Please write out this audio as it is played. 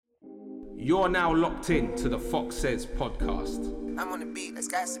You're now locked in to the Fox Says podcast. I'm on the beat, let's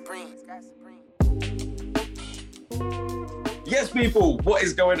get supreme. Yes, people, what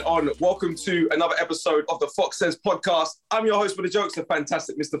is going on? Welcome to another episode of the Fox Says podcast. I'm your host for the jokes, the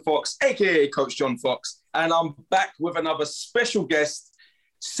fantastic Mr. Fox, aka Coach John Fox, and I'm back with another special guest,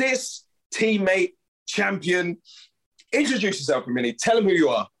 sis, teammate, champion. Introduce yourself, Rimini. Tell them who you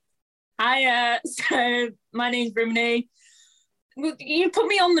are. Hi, so my name's Rimini. You put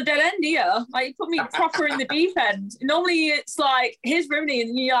me on the dead end here. Like, you put me proper in the deep end. Normally it's like, here's Rimini,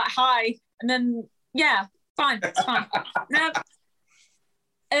 and you're like, hi. And then, yeah, fine, it's fine. No.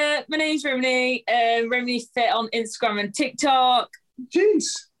 My name's Rimini. Rimini Fit on Instagram and TikTok. Jeez.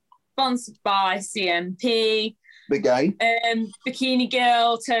 Sponsored by CMP. Big game. Bikini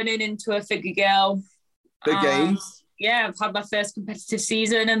girl turning into a figure girl. Big game. Yeah, I've had my first competitive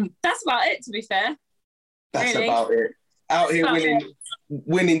season, and that's about it, to be fair. That's really. About it. Out here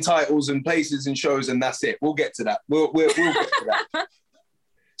winning titles and places and shows, and that's it. We'll get to that. We'll get to that.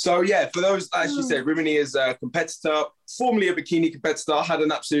 So, yeah, for those, as you said, Rimini is a competitor, formerly a bikini competitor, had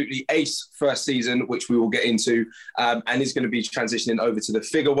an absolutely ace first season, which we will get into, and is going to be transitioning over to the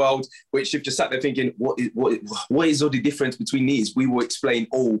figure world, which if you sat there thinking, what is all the difference between these? We will explain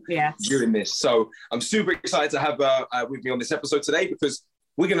all during this. So I'm super excited to have with me on this episode today, because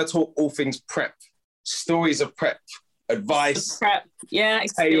we're going to talk all things prep, stories of prep, advice, prep,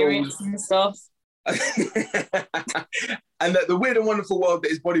 experience and stuff. And the weird and wonderful world that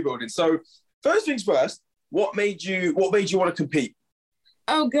is bodybuilding. So first things first, what made you want to compete?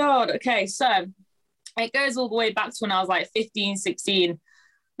 Oh God, okay, so it goes all the way back to when I was like 15, 16,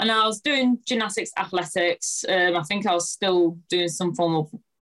 and I was doing gymnastics, athletics. I think I was still doing some form of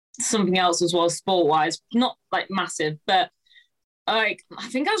something else as well, sport-wise, not like massive, but like, I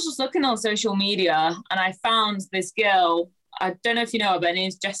think I was just looking on social media and I found this girl, I don't know if you know her, but her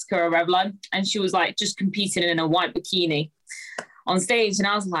name's Jessica Arevalo, and she was like just competing in a white bikini on stage. And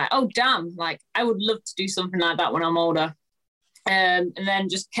I was like, oh, damn, like I would love to do something like that when I'm older. And then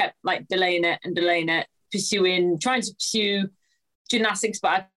just kept like delaying it, trying to pursue gymnastics,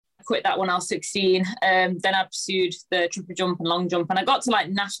 but I quit that when I was 16. Then I pursued the triple jump and long jump, and I got to like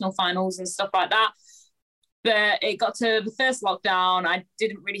national finals and stuff like that. But it got to the first lockdown. I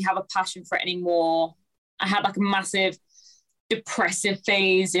didn't really have a passion for it anymore. I had like a massive depressive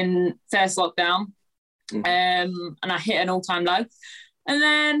phase in first lockdown. And I hit an all-time low. And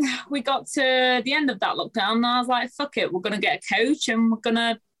then we got to the end of that lockdown, and I was like, fuck it, we're going to get a coach and we're going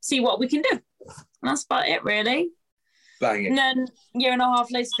to see what we can do. And that's about it, really. Bang it. And then a year and a half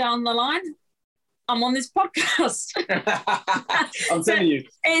later down the line, I'm on this podcast. I'm telling you,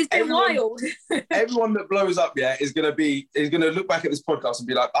 it's been wild. Everyone that blows up, is gonna look back at this podcast and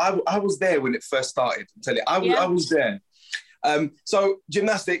be like, I was there when it first started. I'm telling you, I was there. So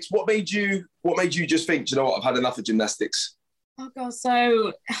gymnastics, what made you just think, you know what, I've had enough of gymnastics? Oh God,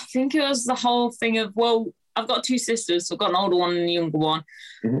 so I think it was the whole thing of, well, I've got two sisters, so I've got an older one and a younger one.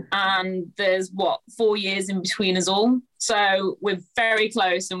 And there's 4 years in between us all. So we're very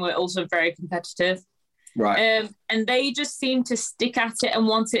close and we're also very competitive. Right. And they just seemed to stick at it and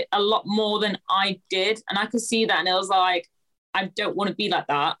want it a lot more than I did. And I could see that. And I was like, I don't want to be like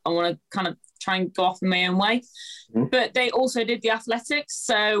that. I want to kind of try and go off in my own way. But they also did the athletics.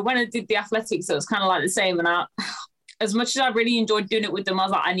 So when I did the athletics, it was kind of like the same. And as much as I really enjoyed doing it with them, I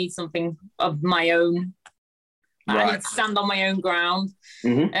was like, I need something of my own. Right. I need to stand on my own ground.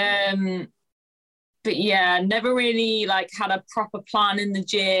 But yeah, never really like had a proper plan in the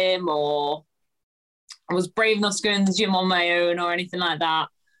gym, or I was brave enough to go in the gym on my own or anything like that.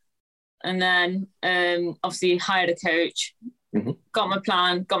 And then obviously hired a coach, got my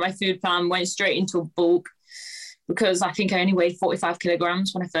plan, got my food plan, went straight into a bulk, because I think I only weighed 45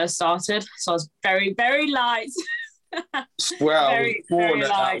 kilograms when I first started. So I was very, very light. Well, very, born at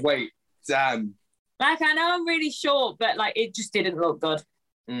that weight. Damn. Like, I know I'm really short, but like it just didn't look good.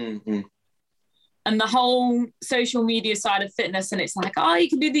 And the whole social media side of fitness, and it's like, oh, you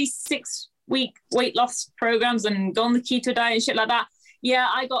can do these 6-week weight loss programs and go on the keto diet and shit like that. Yeah,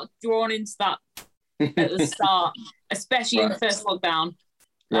 I got drawn into that at the start, especially in the first lockdown.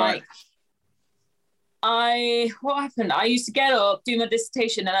 Right. Like, what happened? I used to get up, do my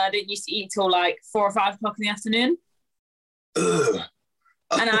dissertation, and I didn't used to eat till like 4 or 5 o'clock in the afternoon. Ugh.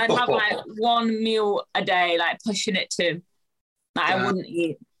 And I'd have like one meal a day, like pushing it to, like I wouldn't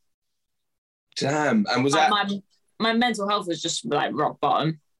eat. Damn. And was like that... My mental health was just like rock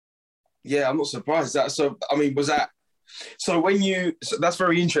bottom. Yeah, I'm not surprised. So, I mean, was that... So that's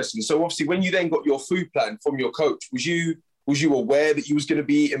very interesting. So obviously when you then got your food plan from your coach, was you aware that you was going to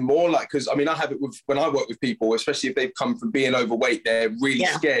be eating more? Like, because I mean, I have it with, when I work with people, especially if they've come from being overweight, they're really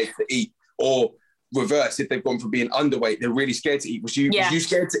scared to eat or reverse, if they've gone from being underweight, they're really scared to eat. Was you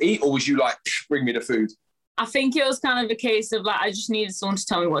scared to eat, or was you like, bring me the food? I think it was kind of a case of like, I just needed someone to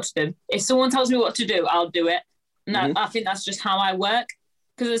tell me what to do. If someone tells me what to do, I'll do it. And I think that's just how I work.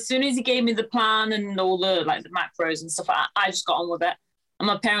 Because as soon as he gave me the plan and all the like the macros and stuff, I just got on with it. And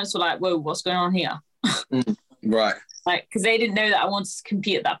my parents were like, "Whoa, what's going on here?" Right. Like, because they didn't know that I wanted to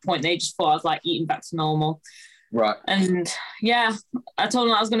compete at that point. They just thought I was like eating back to normal. Right. And yeah, I told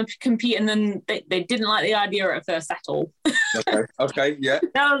them I was going to compete, and then they didn't like the idea at first at all. Okay, yeah.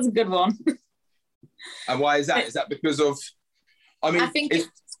 That was a good one. And why is that? Is that because of? I think.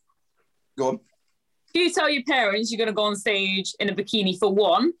 Go on. If you tell your parents you're going to go on stage in a bikini for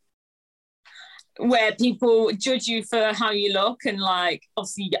one, where people judge you for how you look and like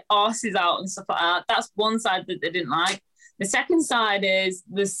obviously your arse is out and stuff like that, that's one side that they didn't like. The second side is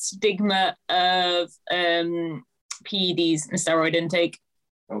the stigma of PEDs and steroid intake.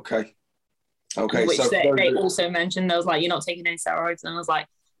 Okay. Which so they also mentioned. They was like, "You're not taking any steroids," and I was like,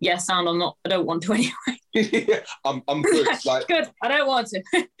 "Yes, and I'm not. I don't want to anyway." Yeah, I'm good. Like, good. I don't want to.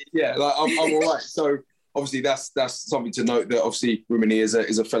 Yeah, like I'm all right. So obviously that's something to note, that obviously Rimini is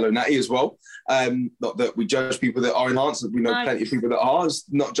a fellow natty as well. Not that we judge people that are enhanced. We know plenty of people that are. It's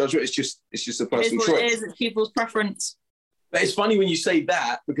not judgment. It's just a personal choice. It is. It's people's preference. But it's funny when you say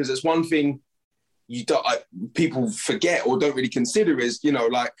that, because it's one thing people forget or don't really consider is,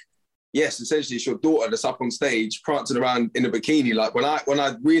 like, yes, essentially it's your daughter that's up on stage prancing around in a bikini. Like when I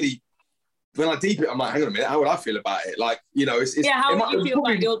deep it, I'm like, hang on a minute, how would I feel about it? Like, it's how would you feel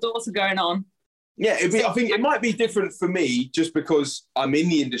about your daughter going on? Yeah, I think it might be different for me just because I'm in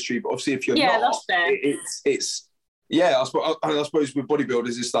the industry, but obviously if you're not, that's fair. I suppose with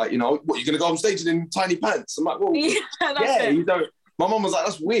bodybuilders, it's like, what, you're going to go on stage in tiny pants? I'm like, well, you don't. My mum was like,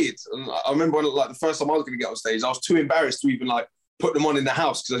 that's weird. And I remember when, like, the first time I was going to get on stage, I was too embarrassed to even like put them on in the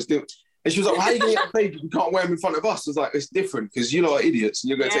house because I still. And she was like, well, how are you going to get on stage if you can't wear them in front of us? I was like, it's different because you lot are idiots and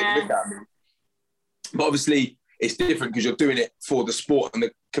you're going to take a look at me. But obviously, it's different because you're doing it for the sport and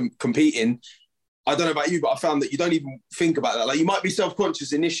the competing. I don't know about you, but I found that you don't even think about that. Like, you might be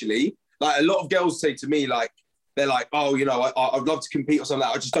self-conscious initially. Like, a lot of girls say to me, like, they're like, oh, I'd love to compete or something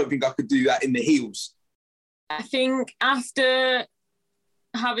like that. I just don't think I could do that in the heels. I think after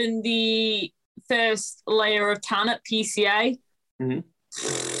having the first layer of tan at PCA,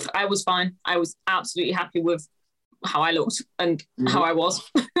 I was fine. I was absolutely happy with how I looked and how I was.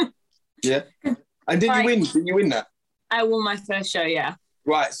 Yeah. And did you win? Did you win that? I won my first show, yeah.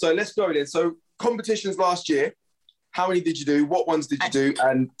 Right, so let's go then. So competitions last year, how many did you do? What ones did you do?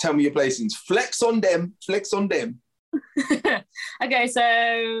 And tell me your placings. Flex on them. Okay,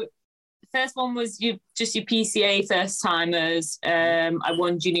 so first one was your PCA first timers. I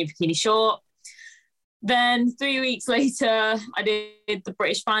won junior bikini short. Then 3 weeks later, I did the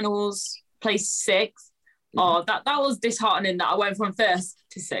British finals, placed sixth. Oh, that was disheartening that I went from first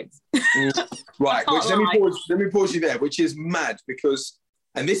to sixth. Right, which let me pause you there, which is mad because,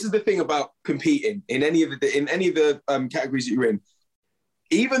 and this is the thing about competing in any of the categories that you're in.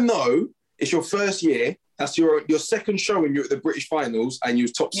 Even though it's your first year, that's your second show when you're at the British finals and you're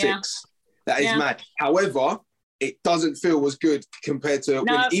top six. That is mad. However, it doesn't feel as good compared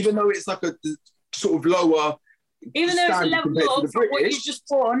to even though it's like a sort of lower. Even though it's a level up from what you just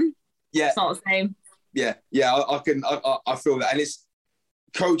won. Yeah, it's not the same. Yeah, I feel that, and it's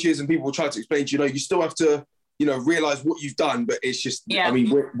coaches and people try to explain to you still have to realize what you've done, but it's just I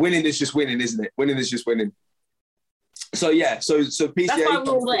mean, winning is just winning, isn't it? Winning is just winning. So so PCA. That's why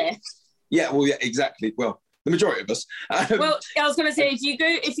we're all there. Yeah, well, yeah, exactly. Well, the majority of us. Well, I was going to say if you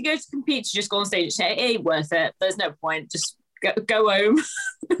go to compete to just go on stage and say it ain't worth it, there's no point. Just go home.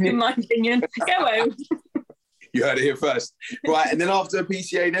 In my opinion, go home. You heard it here first, right? And then after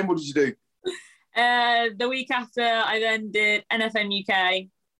PCA, then what did you do? The week after, I then did NFM UK,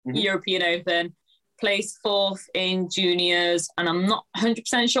 European Open, placed fourth in juniors, and I'm not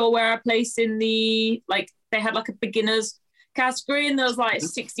 100% sure where I placed in the, they had a beginners category, and there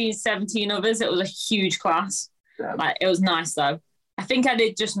was 16, 17 others. It was a huge class. Yeah. It was nice though. I think I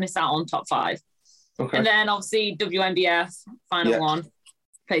did just miss out on top 5. Okay. And then obviously WNBF, final one,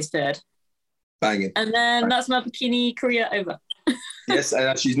 placed third. Banging. And then that's my bikini career over. Yes,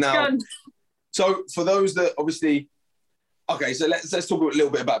 and she's now... Done. So for those that obviously, okay, so let's talk a little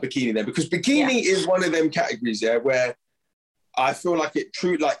bit about bikini then, because bikini is one of them categories, where I feel like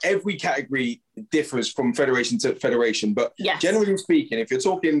every category differs from federation to federation, but generally speaking, if you're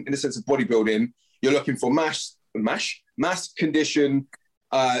talking in the sense of bodybuilding, you're looking for mass condition,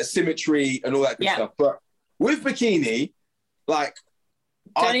 symmetry, and all that good stuff. But with bikini,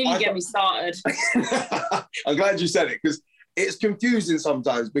 don't even get me started. I'm glad you said it, because it's confusing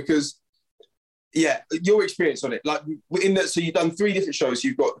sometimes, because Yeah, your experience on it. Like in that, so you've done 3 different shows.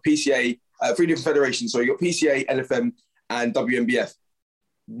 You've got the PCA, 3 different federations. So you got PCA, LFM, and WMBF.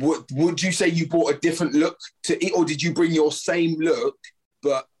 Would you say you brought a different look to it, or did you bring your same look,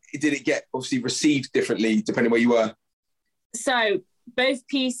 but did it get obviously received differently depending where you were? So both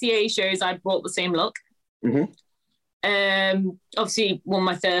PCA shows, I brought the same look. Obviously won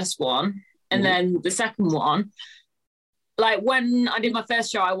my first one, and then the second one. Like when I did my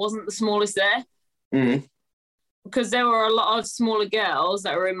first show, I wasn't the smallest there. Because there were a lot of smaller girls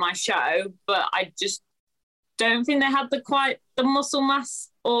that were in my show, but I just don't think they had the muscle mass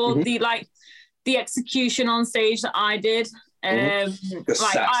or the execution on stage that I did.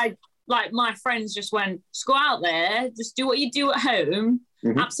 Like my friends just went, just go out there, just do what you do at home.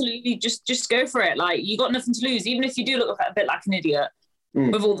 Absolutely, just go for it. Like you got nothing to lose, even if you do look a bit like an idiot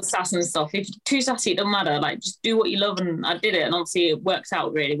with all the sass and stuff. If you're too sassy, it doesn't matter. Like just do what you love, and I did it, and obviously it worked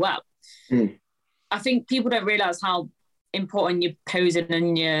out really well. I think people don't realise how important your posing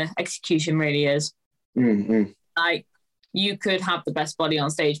and your execution really is. Like you could have the best body on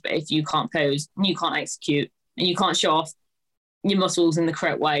stage, but if you can't pose, and you can't execute, and you can't show off your muscles in the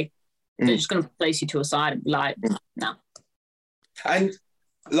correct way, they're just going to place you to a side and be like, no. And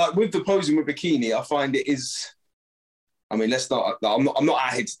like with the posing with bikini, I find it is. I mean, I'm not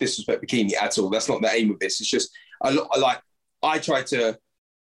out here to disrespect bikini at all. That's not the aim of this. It's just I try to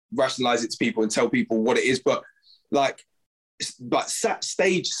rationalize it to people and tell people what it is, but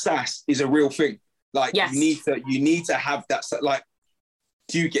stage sass is a real thing. Like yes. you need to have that. Like,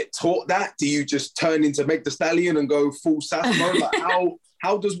 do you get taught that? Do you just turn into Meg the Stallion and go full sass mode? Like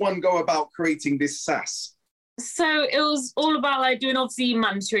how does one go about creating this sass? So it was all about like doing obviously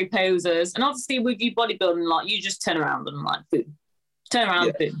mandatory poses, and obviously with you bodybuilding, like you just turn around and like boom, turn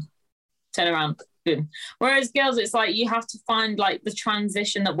around, boom, turn around, boom. Whereas girls, it's like you have to find like the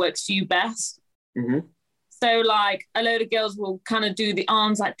transition that works for you best. So like a load of girls will kind of do the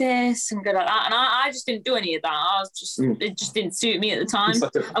arms like this and go like that, and I just didn't do any of that. I was just it just didn't suit me at the time.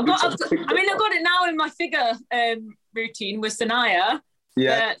 I've got it now in my figure routine with Sanaya.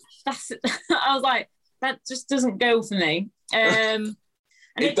 Yeah, but I was like, that just doesn't go for me. And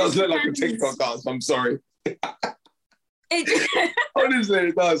it does look like a TikTok dance. I'm sorry. Honestly,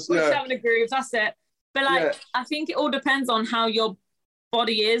 it does. We're having a groove. That's it. But like, I think it all depends on how your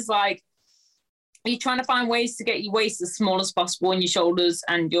body is. Like, you're trying to find ways to get your waist as small as possible and your shoulders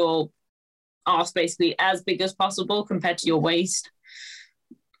and your arse basically as big as possible compared to your waist.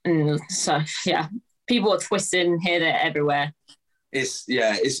 And so yeah, people are twisting here, there, everywhere.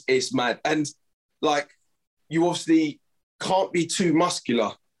 It's mad. And like, you obviously can't be too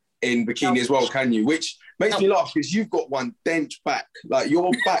muscular in bikini as well, can you? Which makes me laugh because you've got one dense back. Like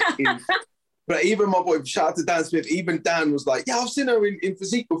your back is. But even my boy, shout out to Dan Smith, even Dan was like, yeah, I've seen her in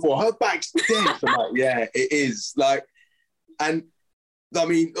physique before. Her back's dense. I'm like, yeah, it is. Like, and I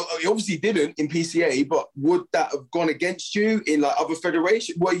mean, it obviously didn't in PCA, but would that have gone against you in like other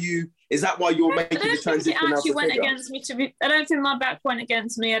federations? Is that why you're making the transition? I don't think it actually went against me. I don't think my back went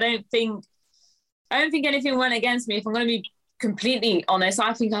against me. I don't think anything went against me. If I'm going to be completely honest,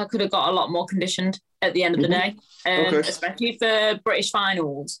 I think I could have got a lot more conditioned at the end of the day, especially for British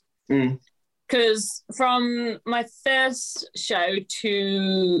finals. Because from my first show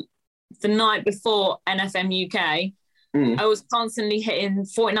to the night before NFM UK, I was constantly hitting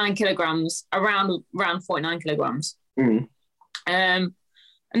 49 kilograms, around 49 kilograms. And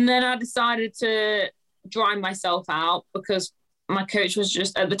then I decided to dry myself out because my coach was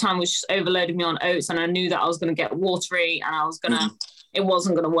just, at the time, was just overloading me on oats, and I knew that I was going to get watery and it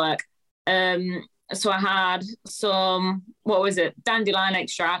wasn't going to work. So I had some, dandelion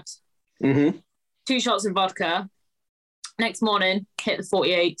extract, 2 shots of vodka. Next morning, hit the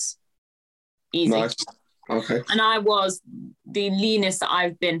 48s. Easy. Nice. Okay. And I was the leanest that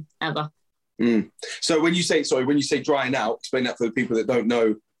I've been ever. So when you say drying out, explain that for the people that don't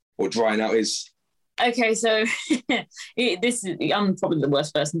know what drying out is. Okay, so I'm probably the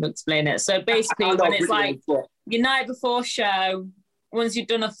worst person to explain it. So basically, when it's like your night before show, once you've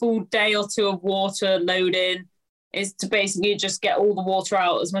done a full day or two of water loading, is to basically just get all the water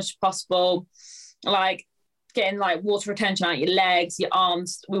out as much as possible, like getting like water retention out your legs, your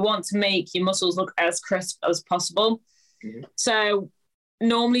arms. We want to make your muscles look as crisp as possible. So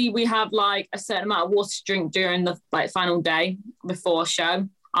normally we have like a certain amount of water to drink during the like final day before show.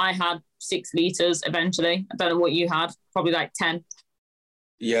 I had 6 liters eventually. I don't know what you had, probably like 10.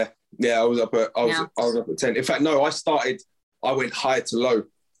 Yeah, I was up at 10. In fact, no, I went high to low.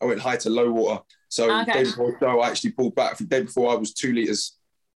 I went high to low water. So the day before the show, I actually pulled back. The day before, I was 2 liters.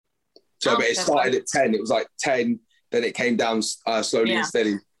 So but it started at 10. It was like 10, then it came down slowly and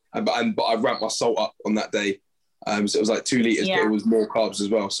steady. but I ramped my salt up on that day. So it was like 2 liters, but it was more carbs as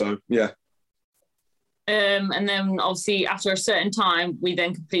well. So yeah. And then obviously after a certain time, we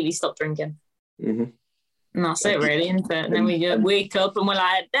then completely stopped drinking. Mm-hmm. And that's it, really, isn't it? And then we wake up and we're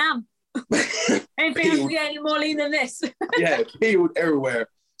like, damn, anything else to get any more lean than this? Yeah, peeled everywhere.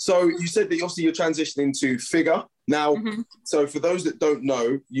 So you said that obviously you're transitioning to figure now. So for those that don't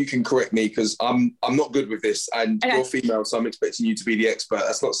know, you can correct me because I'm not good with this, and you're female, so I'm expecting you to be the expert.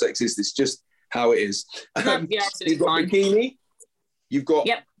 That's not sexist. It's just how it is. You've got fine. bikini. You've got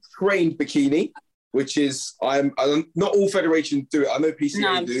trained bikini, which is I'm not all federations do it. I know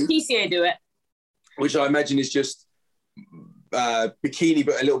PCA do. PCA do it. Which I imagine is just bikini,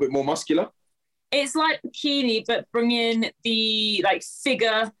 but a little bit more muscular. It's like bikini, but bring in the like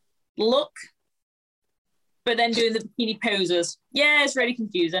figure look, but then doing the bikini poses. Yeah, it's really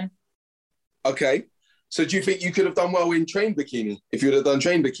confusing. Okay. So do you think you could have done well in trained bikini if you would have done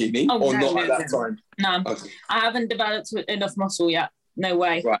trained bikini or not at that time? No, okay. I haven't developed enough muscle yet. No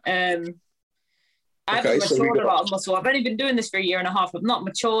way. Right. I haven't matured a lot of muscle. I've only been doing this for a year and a half. I've not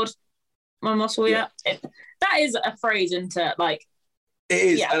matured my muscle yet. That is a phrase, isn't it? Like, it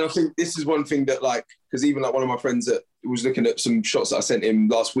is, and I think this is one thing that, like, because even like one of my friends that was looking at some shots that I sent him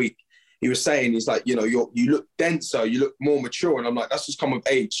last week, he was saying, he's like, you know, you look denser, you look more mature, and I'm like, that's just come with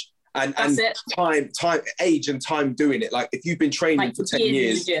age and time, age and time doing it. Like, if you've been training like for 10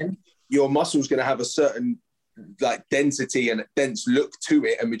 years, your muscle's going to have a certain like density and a dense look to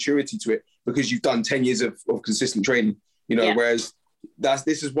it and maturity to it because you've done 10 years of consistent training. You know, whereas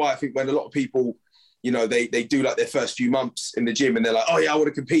this is why I think when a lot of people, you know, they do like their first few months in the gym and they're like, oh yeah, I want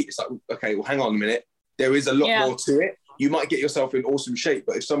to compete. It's like, okay, well, hang on a minute. There is a lot more to it. You might get yourself in awesome shape,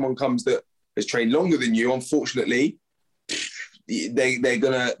 but if someone comes that has trained longer than you, unfortunately, they're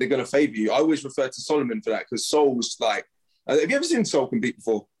gonna favour you. I always refer to Solomon for that because Sol's like, have you ever seen Sol compete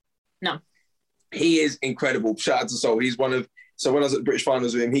before? No. He is incredible. Shout out to Sol. He's one of, so when I was at the British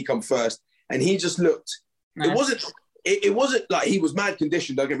finals with him, he come first and he just looked, it wasn't like he was mad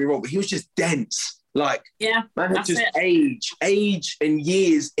conditioned, don't get me wrong, but he was just dense. Like, man had just age and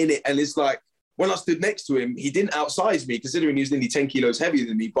years in it. And it's like, when I stood next to him, he didn't outsize me, considering he was nearly 10 kilos heavier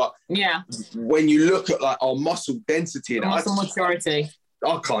than me. But when you look at like our muscle density and muscle maturity,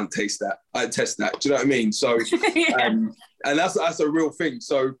 I can't taste that. I test that. Do you know what I mean? So, and that's a real thing.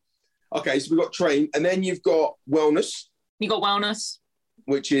 So, okay, so we've got train, and then you've got wellness. You got wellness,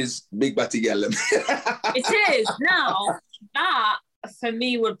 which is big batty gellum. It is now that. For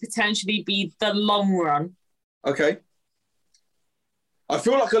me, would potentially be the long run. Okay. I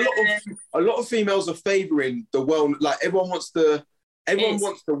feel like a lot of females are favouring the wellness. Like everyone wants the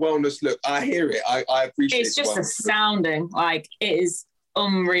wellness look. I hear it. I appreciate it. It's just astounding. Like it is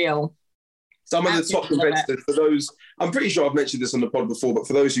unreal. Some of the top competitors, for those, I'm pretty sure I've mentioned this on the pod before, but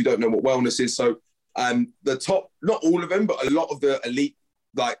for those who don't know what wellness is, so the top, not all of them, but a lot of the elite,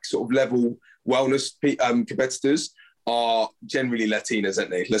 like sort of level wellness competitors are generally Latinas, aren't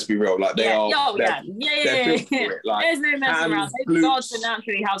they? Let's be real. Like they are. Oh, yeah. Like, there's no messing around. They've got to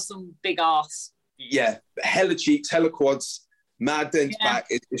naturally have some big ass. Yeah, hella cheeks, hella quads, mad dense back.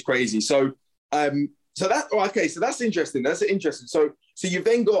 It's crazy. So, so that's interesting. That's interesting. So you've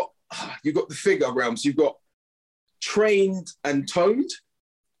then got the figure realm. So you've got trained and toned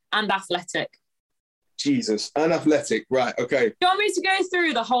and athletic. Jesus, and athletic, right? Okay. Do you want me to go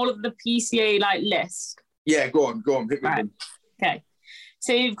through the whole of the PCA like list? Yeah, go on. Hit me. Right. Okay.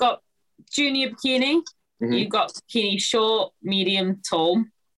 So you've got junior bikini, you've got bikini short, medium, tall.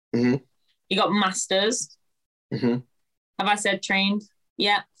 You got masters. Have I said trained?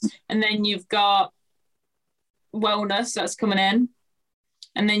 Yeah. And then you've got wellness that's coming in.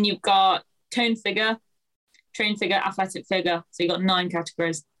 And then you've got toned figure, trained figure, athletic figure. So you've got 9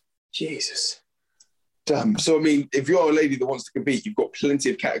 categories. Jesus. Damn. So, I mean, if you're a lady that wants to compete, you've got plenty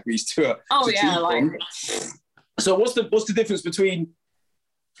of categories to So what's the difference between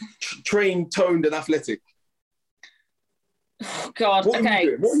trained, toned and athletic? Oh, God, what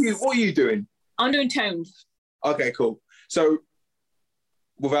are you doing? I'm doing toned. Okay, cool. So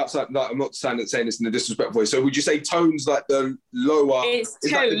without I'm not saying this in a disrespectful way. So would you say tone's like the lower? It's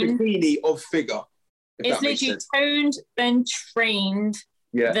toned. Like the bikini of figure. It's literally toned, then trained,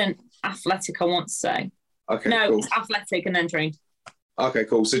 then athletic, I want to say. Okay, no, cool. It's athletic and then trained. Okay,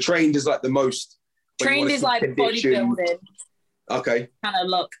 cool. So trained is like the most. Trained is like bodybuilding. Okay. Kind of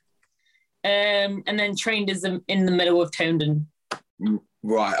look. And then trained is in the middle of toned and.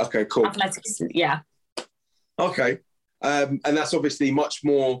 Right. Okay. Cool. Athletics, yeah. Okay. And that's obviously much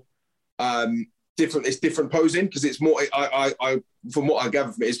more different. It's different posing because it's more. I from what I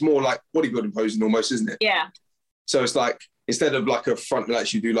gather from it, it's more like bodybuilding posing almost, isn't it? Yeah. So it's like, instead of like a front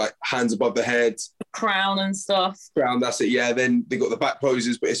relax, you do like hands above the head. Crown and stuff. Crown, that's it. Yeah, then they got the back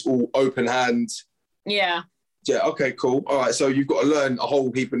poses, but it's all open hands. Yeah. Yeah, okay, cool. All right, so you've got to learn a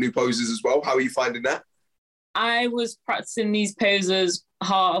whole heap of new poses as well. How are you finding that? I was practicing these poses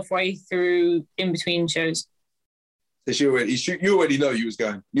halfway through in between shows. So you already know you was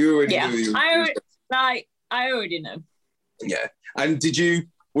going. You already knew you I already know. Yeah. And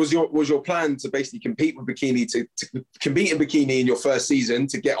was your plan to basically compete with bikini, to compete in bikini in your first season,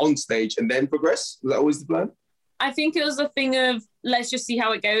 to get on stage and then progress? Was that always the plan? I think it was a thing of, let's just see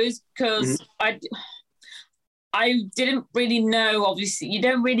how it goes, because I didn't really know, obviously, you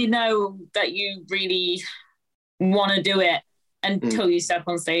don't really know that you really want to do it until you step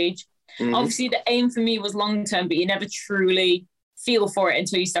on stage. Obviously, the aim for me was long term, but you never truly feel for it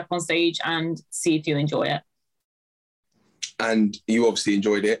until you step on stage and see if you enjoy it. And you obviously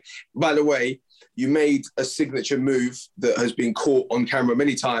enjoyed it. By the way, you made a signature move that has been caught on camera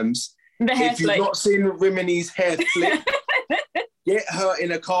many times. The hair If you've flip. not seen Rimini's hair flip, get her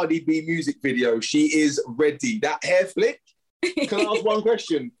in a Cardi B music video. She is ready. That hair flip. Can I ask one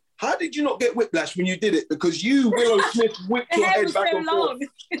question? How did you not get whiplash when you did it? Because you, Willow Smith, whipped your head back and forth.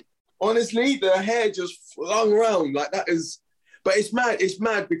 Honestly, the hair just flung around like that is. But it's mad. It's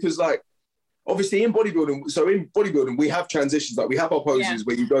mad because, like, obviously in bodybuilding, we have transitions. Like, we have our poses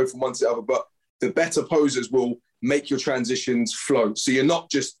where you go from one to the other, but the better posers will make your transitions flow. So you're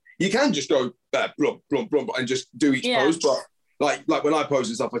not just, you can just go blum, blum, blum, and just do each pose. But like when I pose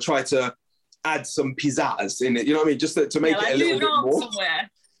and stuff, I try to add some pizzazz in it. You know what I mean? Just to make it a little bit more. Somewhere.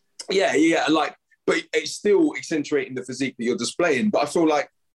 Yeah. Like, but it's still accentuating the physique that you're displaying. But I feel like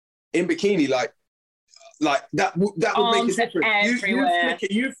in bikini, like that would make a difference.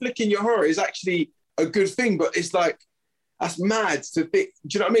 You flicking your hair is actually a good thing, but it's like, that's mad to think.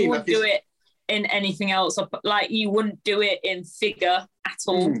 Do you know what I mean? You wouldn't do it in anything else. Like, you wouldn't do it in figure at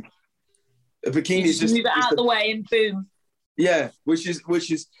all. A bikini is just move it out of the way and boom. Yeah, which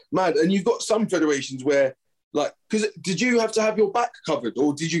is mad. And you've got some federations where, like, because did you have to have your back covered,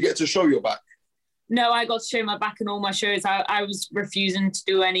 or did you get to show your back? No, I got to show my back in all my shows. I was refusing to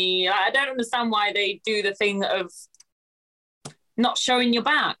do any. I don't understand why they do the thing of not showing your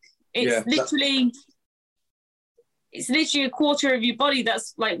back. It's literally a quarter of your body.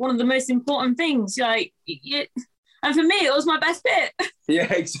 That's like one of the most important things. Like, and for me, it was my best bit.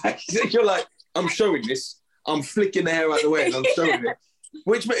 Yeah, exactly. You're like, I'm showing this. I'm flicking the hair out the way and I'm showing it.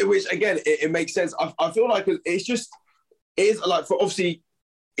 Which again, it makes sense. I feel like it is like, for obviously,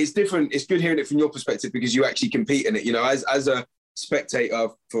 it's different. It's good hearing it from your perspective because you actually compete in it. You know, as a spectator,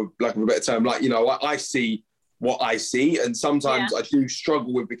 for lack of a better term, like, you know, I see what I see, and sometimes I do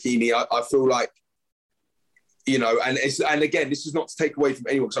struggle with bikini. I feel like, you know, and again, this is not to take away from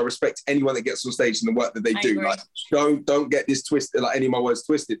anyone, because I respect anyone that gets on stage and the work that they do. Agree. Like, don't get this twisted, like any of my words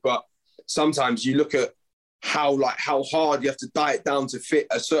twisted. But sometimes you look at how hard you have to diet down to fit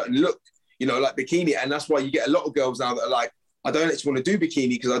a certain look, you know, like bikini, and that's why you get a lot of girls now that are like, I don't actually want to do bikini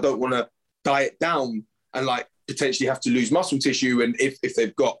because I don't want to diet down and like potentially have to lose muscle tissue. And if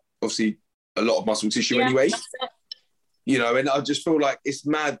they've got obviously a lot of muscle tissue anyway, you know, and I just feel like it's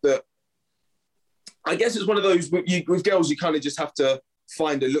mad that, I guess it's one of those with girls, you kind of just have to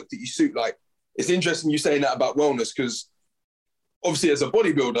find a look that you suit. Like, it's interesting you saying that about wellness, because obviously as a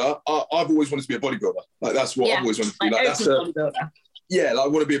bodybuilder, I've always wanted to be a bodybuilder. Like, that's what I've always wanted to be. Like, that's like, I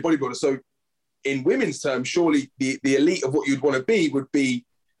want to be a bodybuilder. So in women's terms, surely the elite of what you'd want to be would be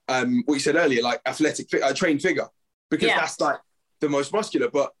what you said earlier, like athletic, trained figure, because that's like the most muscular.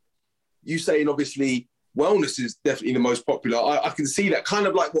 But you saying obviously wellness is definitely the most popular. I can see that, kind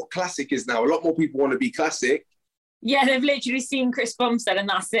of like what classic is now. A lot more people want to be classic. Yeah, they've literally seen Chris Bumstead and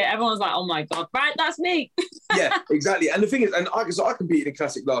that's it. Everyone's like, oh my God, right, that's me. Yeah, exactly. And the thing is, and I competed in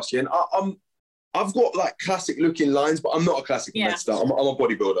classic last year, and I've got like classic looking lines, but I'm not a classic competitor. I'm a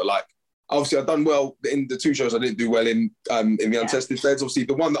bodybuilder. Like, obviously I've done well in the two shows. I didn't do well in the untested feds. Obviously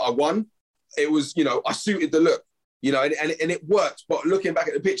the one that I won, it was, you know, I suited the look, you know, and it worked. But looking back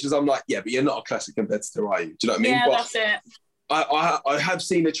at the pictures, I'm like, yeah, but you're not a classic competitor, are you? Do you know what I mean? Yeah, that's it. I have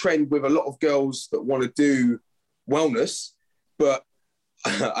seen a trend with a lot of girls that want to do wellness, but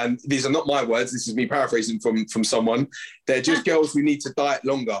and these are not my words, this is me paraphrasing from someone, they're just girls who need to diet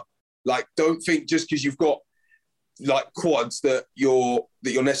longer. Like, don't think just because you've got like quads that you're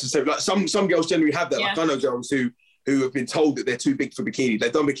necessarily, like, some girls generally have that. Like, I know girls who have been told that they're too big for bikini.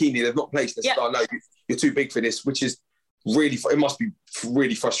 They've done bikini, they've not placed. They said, oh no, you're too big for this, which is really, it must be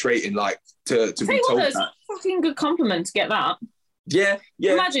really frustrating, like, to be told that. It's a fucking good compliment to get that. Yeah.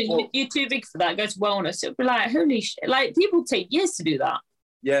 Imagine you're too big for that, go to wellness. It'd be like, holy shit. Like, people take years to do that.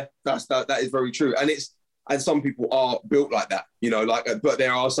 Yeah, that is very true. And And some people are built like that, you know, like, but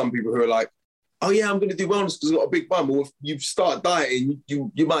there are some people who are like, oh yeah, I'm going to do wellness because I've got a big bum. Or if you start dieting,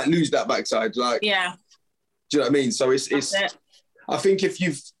 you might lose that backside. Like, Yeah. do you know what I mean? So it's I think have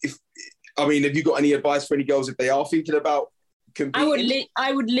you got any advice for any girls if they are thinking about competing?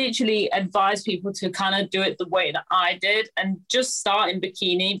 I would literally advise people to kind of do it the way that I did and just start in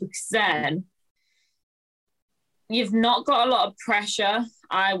bikini, because then you've not got a lot of pressure,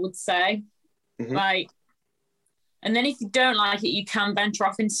 I would say. Mhm. Like, and then if you don't like it, you can venture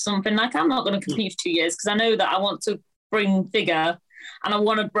off into something. Like, I'm not going to compete for 2 years because I know that I want to bring figure and I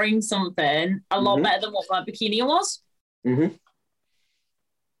want to bring something a lot better than what my bikini was. Mm-hmm.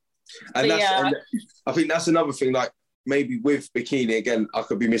 And and I think that's another thing, like maybe with bikini, again, I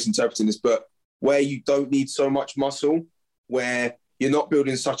could be misinterpreting this, but where you don't need so much muscle, where you're not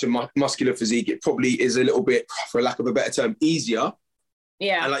building such a muscular physique, it probably is a little bit, for lack of a better term, easier.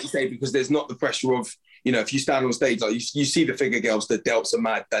 Yeah. And like you say, because there's not the pressure of, you know, if you stand on stage, like you see the figure girls, the delts are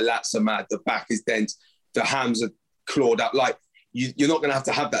mad, the lats are mad, the back is dense, the hams are clawed out. Like you're not going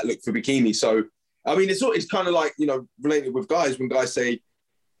to have that look for bikini. So, I mean, it's kind of like, you know, related with guys, when guys say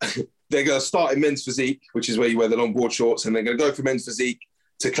they're going to start in men's physique, which is where you wear the long board shorts, and they're going to go from men's physique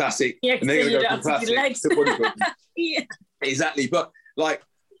to classic, and they're going to go from classic to bodybuilding. Yeah. Exactly. But like,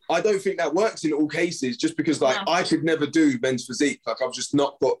 I don't think that works in all cases, just because like I could never do men's physique. Like I've just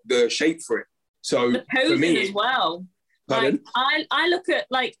not got the shape for it. So the posing for me, as well. Pardon? Like I look at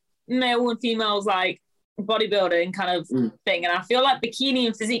like male and females like bodybuilding kind of thing, and I feel like bikini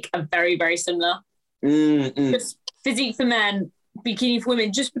and physique are very, very similar. Just physique for men, bikini for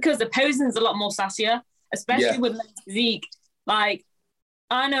women, just because the posing is a lot more sassier, especially with men's physique. Like,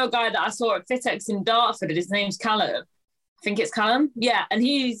 I know a guy that I saw at Fitex in Dartford, and his name's Callum. I think it's Callum. Yeah, and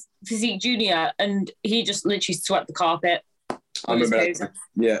he's physique junior, and he just literally swept the carpet. I remember that.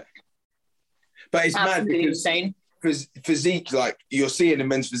 Yeah. But it's absolutely mad because insane. Physique, like you're seeing in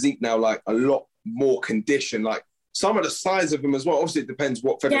men's physique now, like a lot more condition. Like some of the size of them as well. Obviously, it depends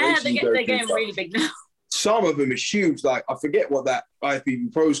what federation you go to. They're getting really big now. Some of them are huge. Like I forget what that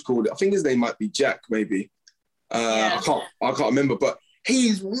IFBB Pro's called. I think his name might be Jack, maybe. I can't remember. But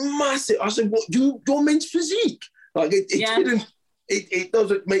he's massive. I said, "What? You're men's physique? Like it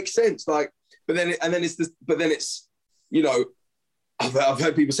doesn't make sense. Like, but then it's you know, I've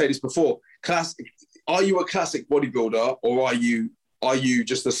heard people say this before. Classic. Are you a classic bodybuilder, or are you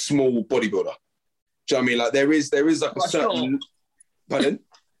just a small bodybuilder? Do you know what I mean? Like there is like a certain. Short? Pardon?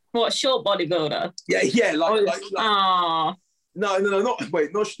 What, short bodybuilder? Yeah. Like no,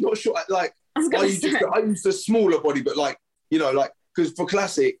 not short. Like are you just a smaller body, but like, you know, like, because for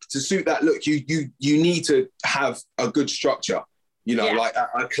classic to suit that look, you need to have a good structure. You know, like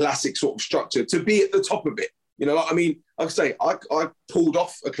a classic sort of structure to be at the top of it. You know, like, I mean, like I say, I pulled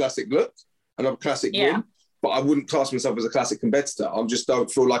off a classic look and a classic win, but I wouldn't class myself as a classic competitor. I just don't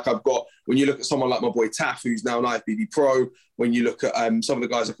feel like I've got, when you look at someone like my boy Taff, who's now an IFBB Pro, when you look at some of the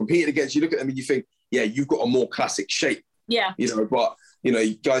guys I competed against, you look at them and you think, yeah, you've got a more classic shape. Yeah. You know, but, you know,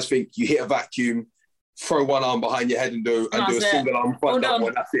 you guys think you hit a vacuum, throw one arm behind your head and do a single arm front double,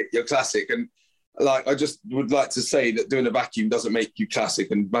 and that's it, you're classic. And like, I just would like to say that doing a vacuum doesn't make you classic,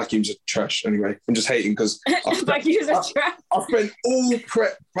 and vacuums are trash anyway. I'm just hating because vacuums are trash. I spent all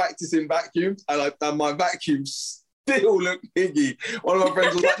prep practicing vacuums, and my vacuums still look piggy. One of my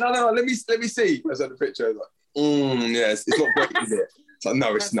friends was like, no, let me see. I sent the picture. I was like, yes, it's not great, is it? It's like,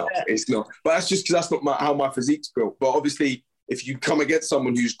 no, it's not. But that's just because that's not how my physique's built. But obviously, if you come against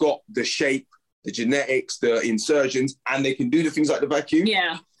someone who's got the shape, the genetics, the insertions, and they can do the things like the vacuum,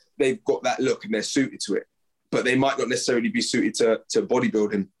 they've got that look and they're suited to it. But they might not necessarily be suited to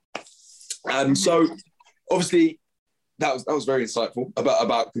bodybuilding. So obviously that was very insightful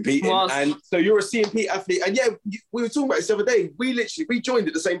about competing. And so you're a CMP athlete, and we were talking about this the other day. We joined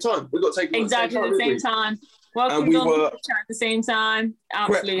at the same time. We got taken exactly at the same time. Welcome, and we were at the same time.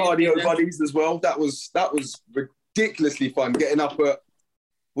 Absolutely. Prep cardio buddies as well. That was ridiculously fun. Getting up at,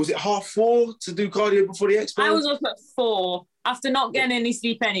 was it 4:30 to do cardio before the expo? I was up at 4 after not getting any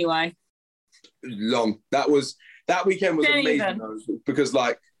sleep anyway. Long. That weekend was amazing though, because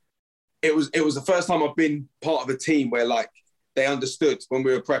like it was the first time I've been part of a team where like they understood when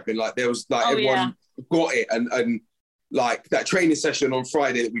we were prepping. Like there was like everyone got it, and like that training session on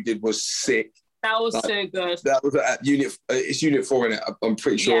Friday that we did was sick. That was so good. That was at unit. It's unit 4 in it. I'm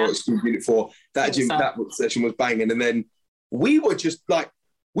pretty sure it's unit 4. That session was banging, and then we were just like,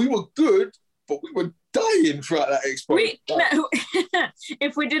 we were good, but we were dying throughout that expo.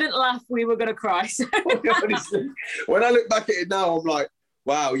 If we didn't laugh, we were gonna cry. So. Honestly, when I look back at it now, I'm like,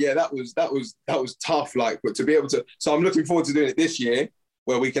 wow, yeah, that was tough. Like, but to be able to, so I'm looking forward to doing it this year,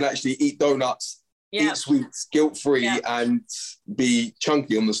 where we can actually eat donuts eat sweets guilt-free, and be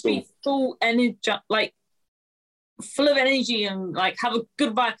chunky on the stool. Be full energy, like full of energy, and like have a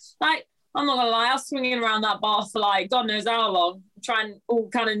good vibe. Like, I'm not gonna lie, I was swinging around that bar for like God knows how long, trying all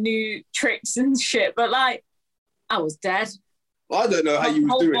kind of new tricks and shit. But like, I was dead. I don't know how you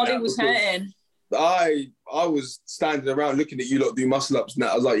was doing that. My whole body was hurting. I was standing around looking at you lot do muscle ups and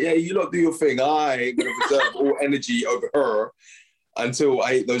that. I was like, yeah, you lot do your thing. I ain't gonna reserve all energy over her until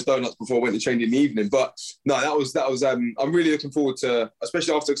I ate those donuts before I went to train in the evening. But no, that was I'm really looking forward to,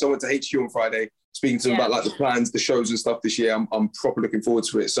 especially after, because I went to HQ on Friday, speaking to them about like the plans, the shows and stuff this year. I'm proper looking forward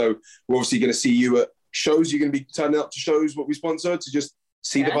to it. So we're obviously going to see you at shows. You're going to be turning up to shows what we sponsor to just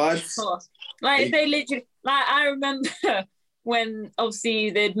see the vibes. Of course. Like they literally, like I remember when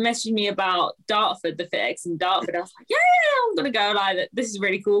obviously they'd messaged me about Dartford, the FitX in Dartford. I was like, yeah, I'm going to go. Like, this is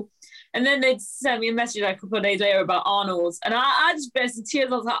really cool. And then they'd send me a message like a couple of days later about Arnold's. And I just burst into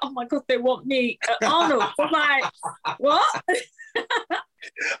tears. I was like, oh my God, they want me at Arnold's. I'm like, what?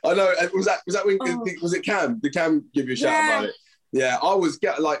 I know. Was that when, was it Cam? Did Cam give you a shout about it? Yeah,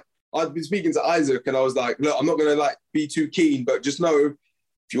 I'd been speaking to Isaac and I was like, look, I'm not going to like be too keen, but just know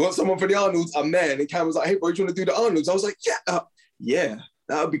if you want someone for the Arnold's, I'm there. And Cam was like, hey, bro, do you want to do the Arnold's? I was like, yeah,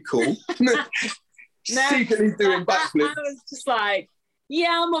 that would be cool. Secretly doing backflips. I was just like,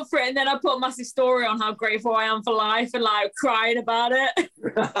 yeah, I'm up for it. And then I put a massive story on how grateful I am for life and like crying about it.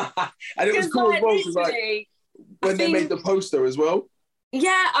 And it was cool as well, because like when they made the poster as well.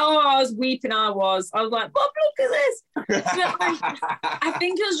 Yeah, I was weeping. I was like, Bob, look at this. But, like, I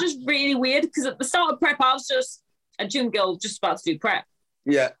think it was just really weird because at the start of prep, I was just a gym girl just about to do prep.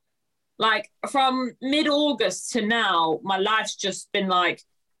 Yeah. Like from mid-August to now, my life's just been like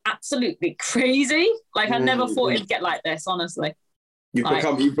absolutely crazy. Like I never thought it'd get like this, honestly.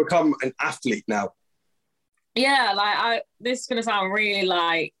 You've become an athlete now. Yeah, like this is gonna sound really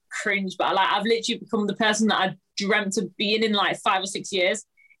like cringe, but like I've literally become the person that I dreamt of being in like 5 or 6 years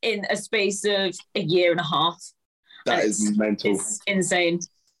in a space of a year and a half. That is mental. It's insane.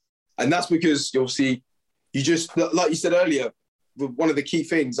 And that's because obviously you just, like you said earlier, one of the key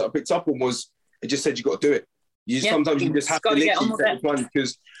things that I picked up on was it just said you got to do it. Sometimes you just have to literally take the plunge,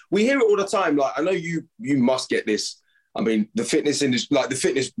 because we hear it all the time. Like I know you must get this. I mean, the fitness industry, like the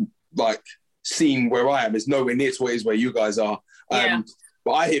fitness scene where I am is nowhere near to what it is where you guys are.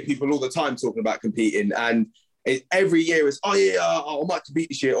 But I hear people all the time talking about competing, and every year is, I might compete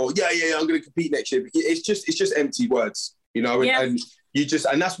this year, or I'm going to compete next year. It's just empty words, you know. And you just,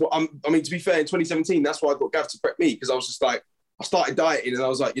 and that's what I mean. To be fair, in 2017, that's why I got Gav to prep me, because I was just like, I started dieting, and I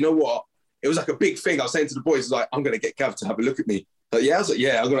was like, you know what? It was like a big thing. I was saying to the boys, like, I'm going to get Gav to have a look at me. Like, I was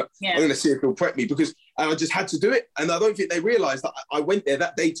like, I'm gonna see if he'll prep me, because I just had to do it. And I don't think they realised that I went there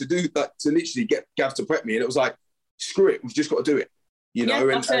that day to do that, to literally get Gav to prep me. And it was like, screw it, we've just got to do it, you know.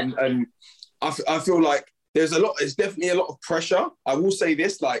 And I feel like there's definitely a lot of pressure. I will say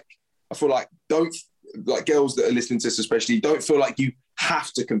this, like, I feel like girls that are listening to this especially, don't feel like you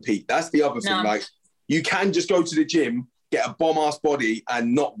have to compete. That's the other thing. Like, you can just go to the gym, get a bomb ass body,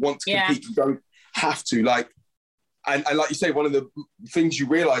 and not want to compete. You don't have to. Like. And like you say, one of the things you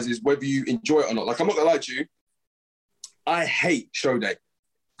realise is whether you enjoy it or not. Like, I'm not going to lie to you, I hate show day,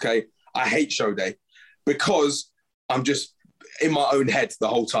 okay? I hate show day because I'm just in my own head the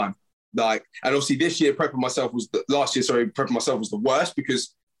whole time. Like, and obviously this year, prepping myself was the worst,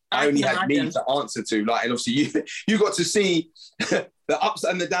 because I only had me to answer to. Like, and obviously you got to see the ups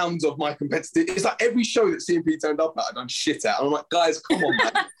and the downs of my competitive. It's like every show that CMP turned up at, I done shit at. And I'm like, guys, come on,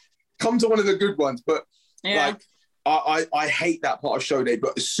 man. Come to one of the good ones. But like, I hate that part of show day,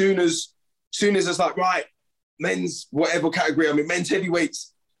 but as soon as it's like, right, men's whatever category, I mean, men's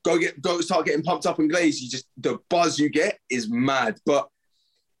heavyweights, go start getting pumped up and glazed. The buzz you get is mad. But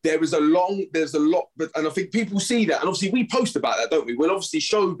there's a lot, and I think people see that, and obviously we post about that, don't we? We'll obviously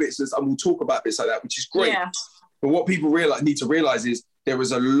show bits and we'll talk about bits like that, which is great. Yeah. But what people need to realize is there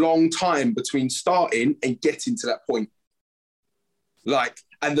is a long time between starting and getting to that point. Like,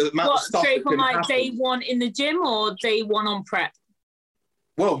 and the amount of stuff straight from like day one in the gym or day one on prep?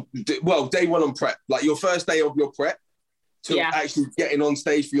 Well, day one on prep, like your first day of your prep to actually getting on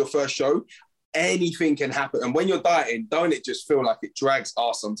stage for your first show, anything can happen. And when you're dieting, don't it just feel like it drags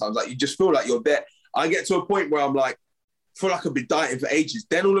ass sometimes? Like, you just feel like you're there. I get to a point where I'm like, feel like I've been dieting for ages.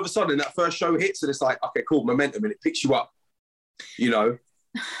 Then all of a sudden that first show hits and it's like, okay, cool, momentum, and it picks you up, you know?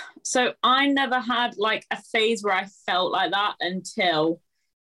 So I never had like a phase where I felt like that until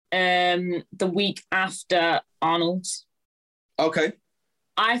the week after Arnold's. Okay.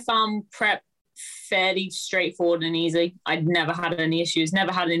 I found prep fairly straightforward and easy. I'd never had any issues,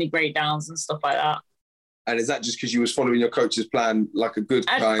 never had any breakdowns and stuff like that. And is that just because you was following your coach's plan like a good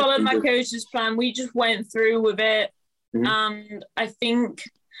guy? I followed my coach's plan. We just went through with it. And I think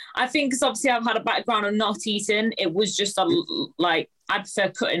because obviously I've had a background of not eating, it was just like, I prefer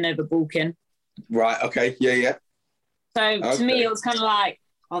cutting over bulking. Right. Okay. Yeah. So to me, it was kind of like,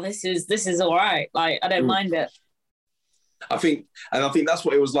 oh, this is all right. Like, I don't mind it. I think that's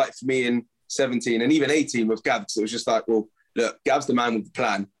what it was like for me in 17 and even 18 with Gav. So it was just like, well, look, Gav's the man with the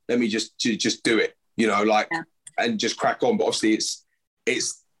plan. Let me just do it, and just crack on. But obviously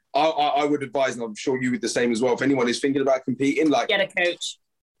it's I would advise, and I'm sure you would the same as well. If anyone is thinking about competing, like get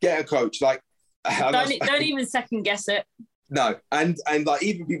a coach. Like, don't even second guess it. No, and like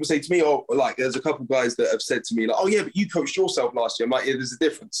even people say to me, oh, like there's a couple of guys that have said to me, like, oh yeah, but you coached yourself last year. I'm like, yeah, there's a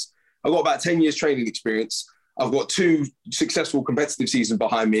difference. I've got about 10 years training experience. I've got 2 successful competitive seasons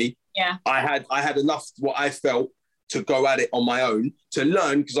behind me. Yeah, I had enough what I felt to go at it on my own to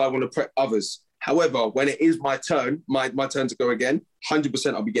learn because I want to prep others. However, when it is my turn, my turn to go again,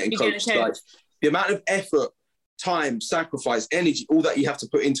 100% I'll be getting coached. Like the amount of effort, time, sacrifice, energy, all that you have to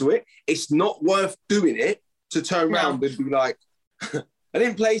put into it, it's not worth doing it to turn around and be like, I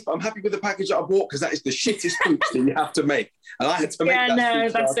didn't place, but I'm happy with the package that I bought because that is the shittest hoops that you have to make. And I had to make that. No,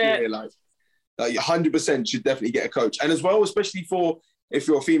 that's it. Year, like 100% should definitely get a coach. And as well, especially for if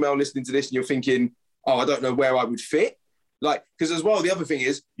you're a female listening to this and you're thinking, oh, I don't know where I would fit. Like, because as well, the other thing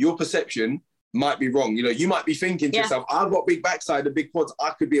is your perception might be wrong. You might be thinking to yourself, I've got big backside and big quads. I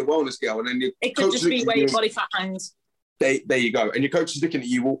could be a wellness girl. And then it could just be where your body fat hangs. There you go. And your coach is looking at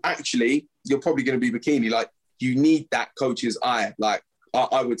you. Well, actually, you're probably going to be bikini. Like, you need that coach's eye. Like,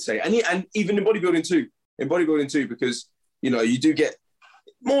 I would say. And even in bodybuilding too, because, you do get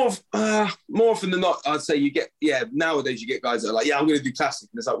more often than not, I'd say nowadays you get guys that are like, I'm going to do classic.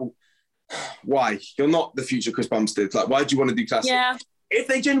 And it's like, well, why? You're not the future Chris Bumstead. Like, why do you want to do classic? Yeah. If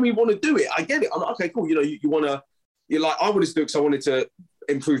they genuinely want to do it, I get it. I'm like, okay, cool. You want to, you're like, I wanted to do it because I wanted to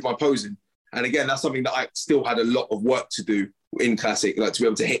improve my posing. And again, that's something that I still had a lot of work to do in classic, like to be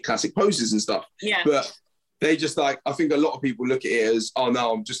able to hit classic poses and stuff. Yeah. But they just like, I think a lot of people look at it as, oh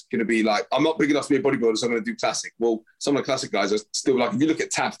no, I'm just going to be like, I'm not big enough to be a bodybuilder, so I'm going to do classic. Well, some of the classic guys are still like, if you look at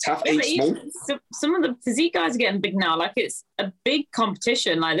Taff ain't small. Some of the physique guys are getting big now. Like it's a big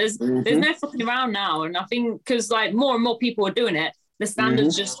competition. Like there's no fucking around now. And I think because like more and more people are doing it, the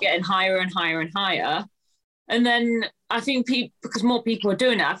standard's just getting higher and higher and higher. And then I think because more people are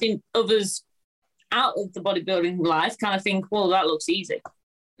doing it, I think others out of the bodybuilding life kind of think, well, that looks easy.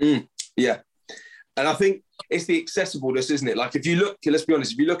 Yeah. And I think it's the accessibleness, isn't it? Like if you look, let's be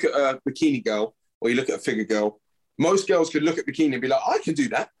honest, if you look at a bikini girl or you look at a figure girl, most girls could look at bikini and be like, I can do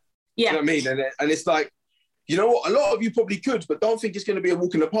that. Yeah. You know what I mean? And it's like, you know what? A lot of you probably could, but don't think it's going to be a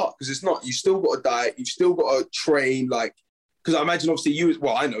walk in the park because it's not. You still got to diet. You've still got to train. Like, because I imagine obviously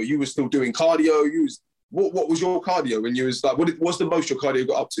I know you were still doing cardio. What was your cardio when you was like, what's the most your cardio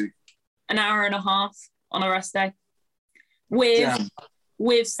got up to? An hour and a half on a rest day with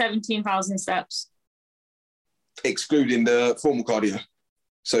 17,000 steps. Excluding the formal cardio.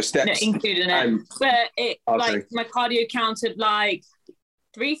 So steps. No, including it. But my cardio counted like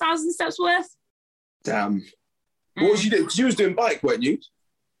 3,000 steps worth. Damn. What was you doing? Because you was doing bike, weren't you?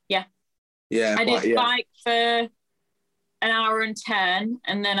 Yeah. Yeah. I did bike for an hour and 10,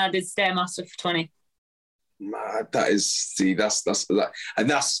 and then I did Stairmaster for 20. Man, that's and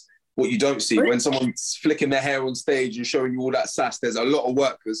that's what you don't see when someone's flicking their hair on stage and showing you all that sass. There's a lot of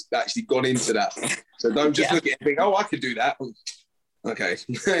work that's actually gone into that. So don't just look at it and think, oh, I could do that. Okay,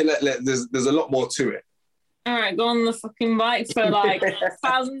 there's a lot more to it. All right, go on the fucking bike for like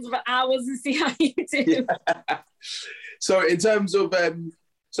thousands of hours and see how you do. Yeah. So in terms of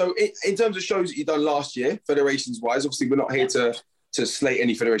in terms of shows that you've done last year, federations wise, obviously we're not here to slate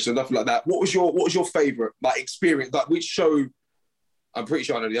any federation or nothing like that. What was your favourite like experience? Like which show? I'm pretty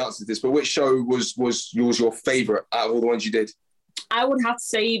sure I know the answer to this, but which show was your favourite out of all the ones you did? I would have to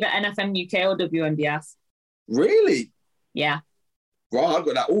say either NFM UK or WNBF. Really? Yeah. Right, I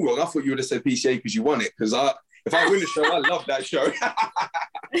got that all wrong. I thought you would have said PCA because you won it. Because if I win the show, I love that show.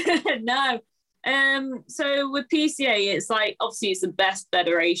 No. So with PCA, it's like obviously it's the best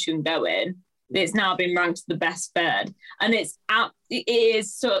federation going. It's now been ranked the best fed, and it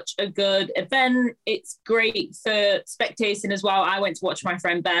is such a good event. It's great for spectating as well. I went to watch my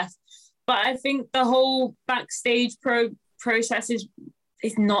friend Beth, but I think the whole backstage process is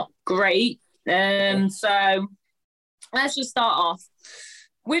not great. So let's just start off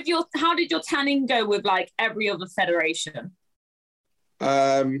with how did your tanning go with like every other federation?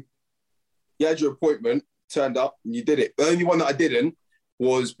 You had your appointment, turned up, and you did it. The only one that I didn't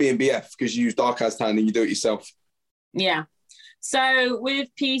was BNBF because you use dark as tan and you do it yourself. Yeah. So with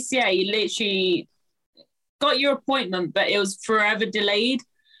PCA, literally got your appointment, but it was forever delayed.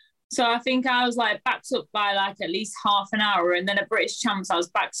 So I think I was like backed up by like at least half an hour. And then at British Champs, I was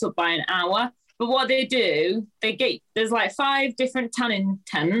backed up by an hour. But what they do, there's like 5 different tanning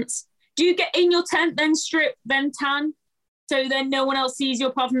tents. Do you get in your tent, then strip, then tan? So then no one else sees you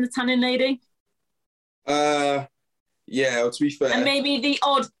apart from the tanning lady? Yeah, well, to be fair. And maybe the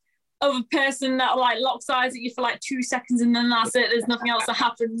odd other person that like locks eyes at you for like 2 seconds and then that's it. There's nothing else that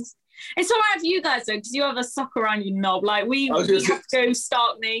happens. It's all right for you guys though, because you have a sock around your knob. Like we have to go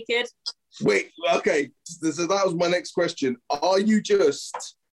stark naked. Wait, okay. So that was my next question. Are you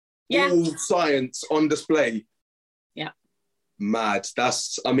just all science on display? Yeah. Mad.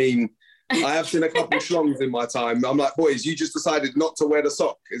 I mean, I have seen a couple of schlongs in my time. I'm like, boys, you just decided not to wear the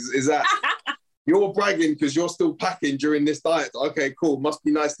sock. Is that... You're bragging because you're still packing during this diet. Okay, cool. Must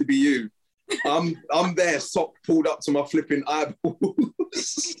be nice to be you. I'm there, sock pulled up to my flipping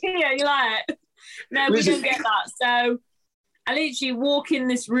eyeballs. Yeah, you're like, no, we don't get that. So I literally walk in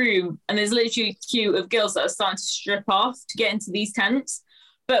this room and there's literally a queue of girls that are starting to strip off to get into these tents.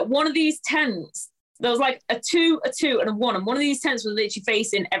 But one of these tents, there was like a 2, and a 1. And one of these tents was literally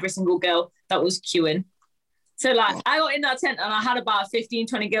facing every single girl that was queuing. So like I got in that tent and I had about 15,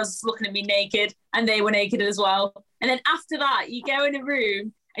 20 girls just looking at me naked and they were naked as well. And then after that, you go in a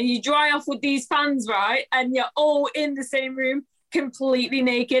room and you dry off with these fans, right? And you're all in the same room, completely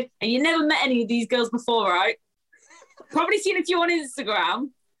naked. And you never met any of these girls before, right? Probably seen a few on Instagram.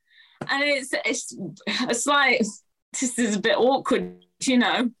 And it's like, this is a bit awkward, you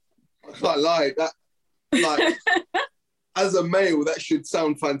know? I can't lie. Like, as a male, that should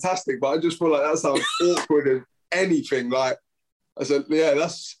sound fantastic, but I just feel like that sounds awkward as anything. Like, I said, yeah,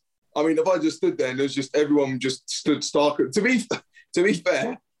 I mean, if I just stood there and there's just everyone just stood stark. To be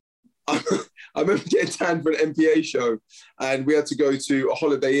fair, I remember getting tanned for an MPA show and we had to go to a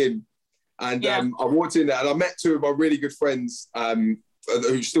Holiday Inn. And I walked in there and I met 2 of my really good friends,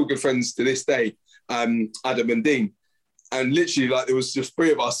 who's still good friends to this day, Adam and Dean. And literally, like, there was just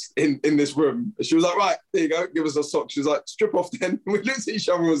 3 of us in this room. And she was like, right, there you go, give us a sock. She was like, strip off then. And we looked at each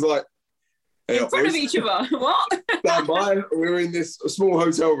other and was like, hey, in front of each other? What? Stand by. We were in this small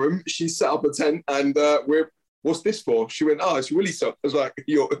hotel room. She set up a tent and what's this for? She went, oh, it's Willy sock. I was like,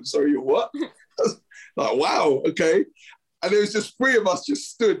 you're what? I was like, wow, okay. And there was just 3 of us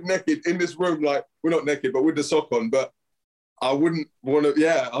just stood naked in this room. Like, we're not naked, but with the sock on. But I wouldn't want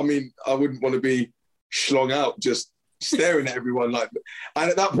to be schlong out just staring at everyone like that. And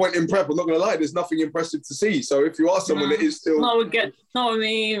at that point in prep, I'm not going to lie, there's nothing impressive to see. So if you are someone that is still... Not with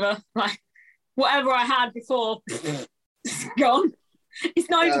me either. Like, whatever I had before, it's gone. It's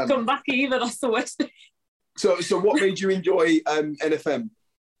not even come back either. That's the worst thing. So what made you enjoy NFM?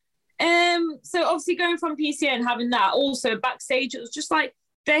 So obviously going from PCA and having that, also backstage, it was just like,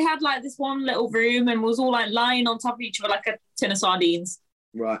 they had like this one little room and was all like lying on top of each other like a tin of sardines.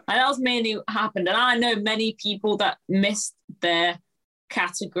 Right. And that was mainly what happened. And I know many people that missed their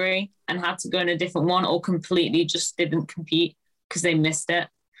category and had to go in a different one or completely just didn't compete because they missed it.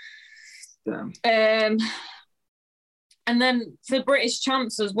 Damn. And then for British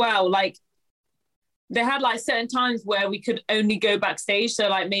Champs as well, like they had like certain times where we could only go backstage. So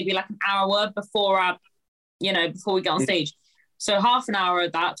like maybe like an hour before before we get on stage. So half an hour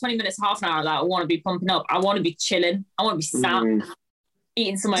of that, 20 minutes, half an hour of that, I want to be pumping up. I want to be chilling. I want to be sat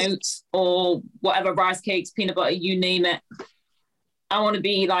eating some oats or whatever, rice cakes, peanut butter, you name it. I want to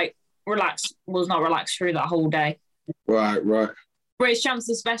be like relaxed. Was not relaxed through that whole day. Right. British Champs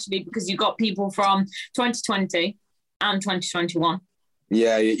especially because you got people from 2020 and 2021.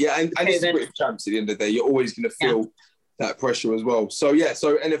 Yeah. And it's British Champs at the end of the day. You're always going to feel that pressure as well. So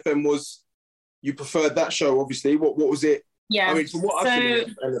so NFM you preferred that show, obviously. What was it? Yeah. I mean, from what I've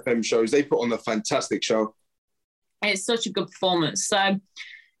seen in NFM shows, they put on a fantastic show. It's such a good performance. So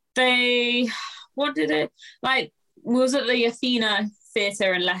was at the Athena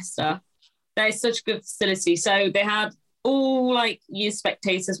Theatre in Leicester. They're such a good facility. So they had all like you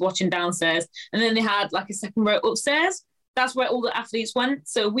spectators watching downstairs, and then they had like a second row upstairs. That's where all the athletes went.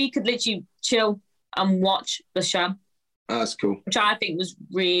 So we could literally chill and watch the show. That's cool. Which I think was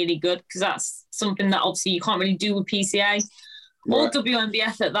really good because that's something that obviously you can't really do with PCA or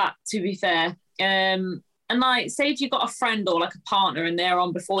WNBF at that, to be fair. And like, say if you got a friend or like a partner and they're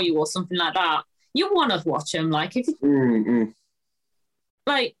on before you or something like that, you want to watch them. Like if you,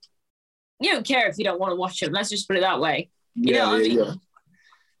 like, you don't care if you don't want to watch them. Let's just put it that way. You know what I mean? Yeah.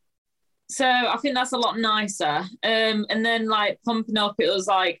 So I think that's a lot nicer. And then like pumping up, it was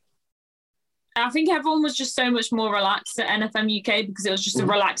like I think everyone was just so much more relaxed at NFM UK because it was just a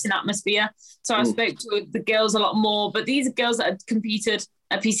relaxing atmosphere. So I spoke to the girls a lot more, but these are girls that had competed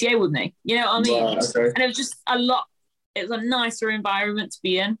at PCA with me. You know what I mean? Right, okay. And it was just a lot. It was a nicer environment to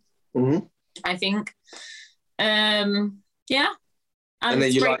be in, I think. Yeah. And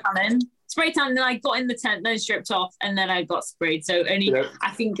then spray tanning, then I got in the tent, then stripped off, and then I got sprayed. So only,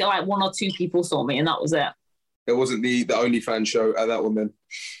 I think like 1 or 2 people saw me, and that was it. It wasn't the OnlyFans show at that one then?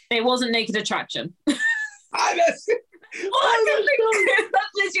 It wasn't Naked Attraction. That's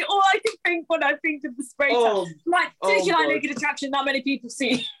literally all I can think when I think of the spray tan. Like, Naked Attraction, that many people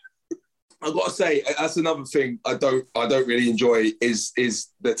see. I've got to say, that's another thing I don't really enjoy is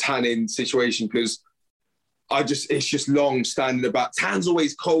the tanning situation, because it's just long standing about. Tan's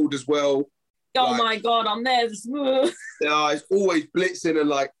always cold as well. Oh my God, I'm there. It's always blitzing, and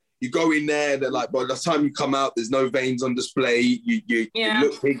like you go in there, and like by the time you come out, there's no veins on display. You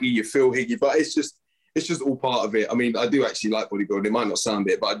look higgy, you feel higgy, but it's just all part of it. I mean, I do actually like bodybuilding. It might not sound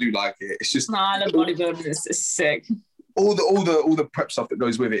it, but I do like it. It's just I love bodybuilding. It's sick. All the prep stuff that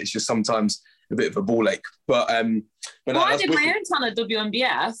goes with it. It's just sometimes a bit of a ball ache. But I did my own tan at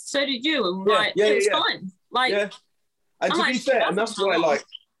WNBF. So did you. And it was fine. Like, and to be fair, and that's why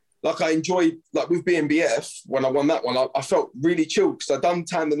I enjoyed, like with BNBF, when I won that one, I felt really chilled because I'd done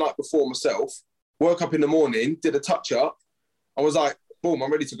tan the night before myself, woke up in the morning, did a touch up, I was like, boom,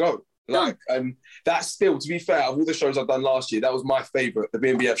 I'm ready to go. Like, that's still, to be fair, of all the shows I've done last year, that was my favourite, the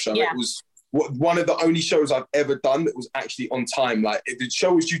BNBF show. Yeah. It was one of the only shows I've ever done that was actually on time. Like, the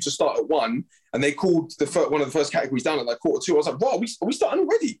show was due to start at 1, and they called one of the first categories down at like 1:45. I was like, "What? Are we starting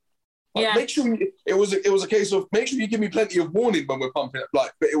already?" Like, make sure it was a case of make sure you give me plenty of warning when we're pumping up.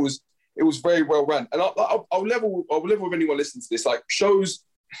 Like, but it was very well run. And I'll level with anyone listening to this. Like, shows,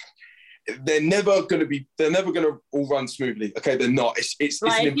 they're never gonna all run smoothly. Okay, they're not. It's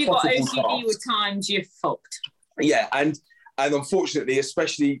like, an if you've got impossible OCD task. with times, you're fucked. Yeah, and unfortunately,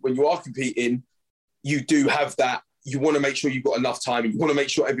 especially when you are competing, you do have that. You want to make sure you've got enough time, and you want to make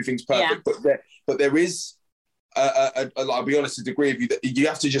sure everything's perfect. Yeah. But there is, I'll be honest, a degree of you that you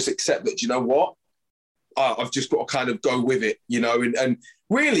have to just accept that. You know what? I've just got to kind of go with it. You know, and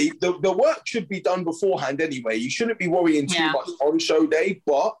really, the work should be done beforehand anyway. You shouldn't be worrying too much on show day,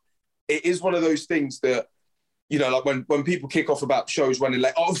 but it is one of those things that, you know, like when people kick off about shows running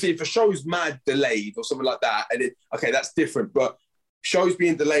late, obviously if a show's mad delayed or something like that, and that's different. But shows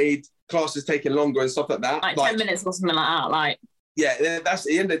being delayed, classes taking longer and stuff like that. Like 10 minutes or something like that. Like, yeah, that's at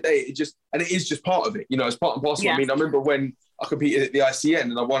the end of the day, it is just part of it. You know, it's part and parcel. Yeah. I mean, I remember when I competed at the ICN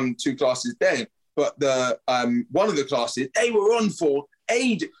and I won 2 classes then, but the one of the classes, they were on for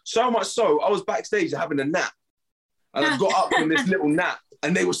ages. So much so, I was backstage having a nap. And I got up from this little nap,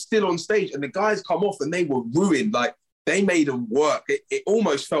 and they were still on stage, and the guys come off and they were ruined. Like, they made them work. It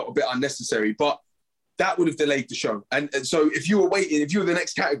almost felt a bit unnecessary, but that would have delayed the show. And so if you were waiting, if you were the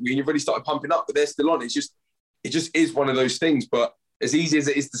next category and you've already started pumping up, but they're still on, it just is one of those things. But as easy as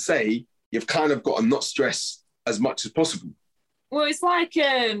it is to say, you've kind of got to not stress as much as possible. Well, it's like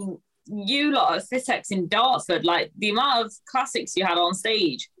you lot at Fitex in Dartford, like the amount of classics you had on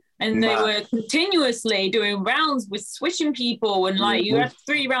stage. And they were continuously doing rounds with switching people, and like you had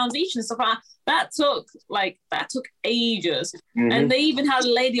 3 rounds each and stuff like that. That took ages. And they even had a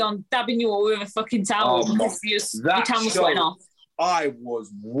lady on dabbing you all with a fucking towel because your tan was sweating off. I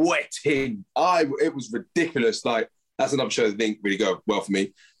was wetting. It was ridiculous. Like, that's another show that didn't really go well for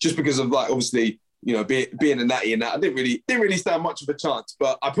me, just because of, like, obviously, you know, being a natty and that. I didn't really stand much of a chance.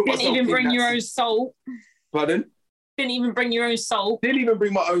 But I put myself. Didn't even bring your own salt. Pardon? Didn't even bring your own salt. Didn't even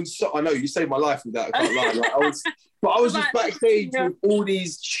bring my own salt. I know, you saved my life with that. I can't lie. Like, I was just backstage with all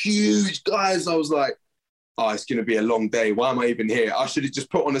these huge guys. I was like, it's going to be a long day. Why am I even here? I should have just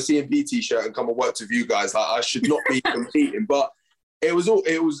put on a CMP t-shirt and come and work with you guys. Like, I should not be competing. But it was all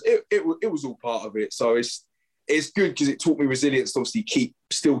part of it. So it's good because it taught me resilience to obviously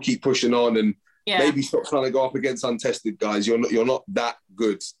still keep pushing on and maybe stop trying to go up against untested guys. You're not that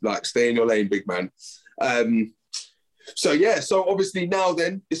good. Like, stay in your lane, big man. So obviously now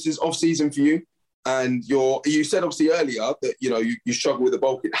then, this is off season for you, and you said obviously earlier that, you know, you struggle with the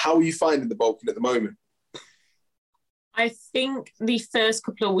bulking. How are you finding the bulking at the moment? I think the first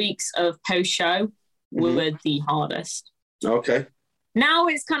couple of weeks of post show were the hardest. Okay. Now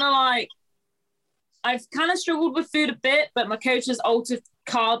it's kind of like I've kind of struggled with food a bit, but my coach has altered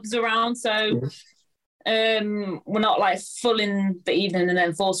carbs around, so we're not like full in the evening and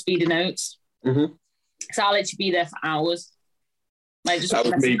then force feeding oats. So I'll literally be there for hours. Like, just that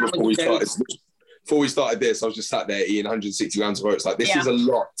was me before we started. Before we started this, I was just sat there eating 160 grams of oats. Like, this is a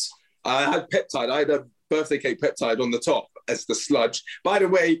lot. I had peptide. I had a birthday cake peptide on the top, as the sludge. By the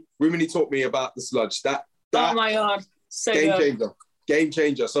way, Rimini taught me about the sludge. That Oh my God. So game good. changer. Game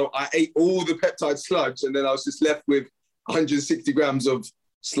changer. So I ate all the peptide sludge and then I was just left with 160 grams of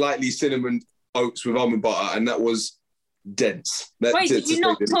slightly cinnamon oats with almond butter, and that was dense. Wait, did you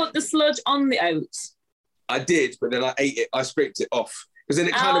not put the sludge on the oats? I did, but then I ate it. I scraped it off because then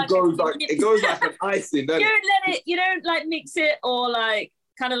it kind of goes like an icing. You don't like mix it or like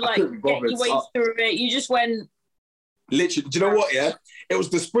kind of like get your way through it. You just went. Literally, do you know what? Yeah, it was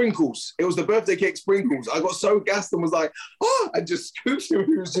the sprinkles. It was the birthday cake sprinkles. I got so gassed and was like, I just scooped him.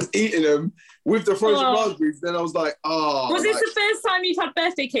 He was just eating them with the frozen raspberries. Then I was like, Was this the first time you've had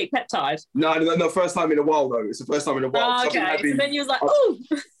birthday cake peptide? No, first time in a while though. It's the first time in a while. Okay, so then you was like, oh.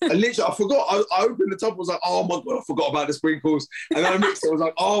 And literally, I forgot. I opened the top. I was like, oh my God, I forgot about the sprinkles. And then I mixed it. I was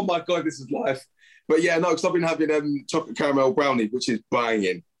like, oh my God, this is life. But yeah, no, because I've been having chocolate caramel brownie, which is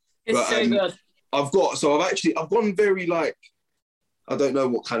banging. It's so good. I've gone very like, I don't know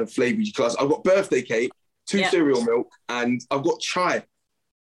what kind of flavour you class. I've got birthday cake, 2 cereal milk, and I've got chai.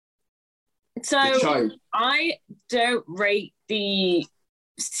 So I don't rate the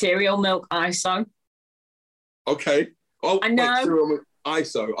cereal milk ISO. Okay. Oh, I know. Wait, cereal milk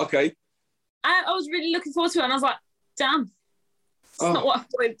ISO. Okay. I was really looking forward to it, and I was like, damn, it's not what I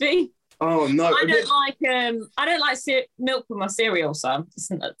thought it'd be. Oh no! I don't like milk with my cereal, so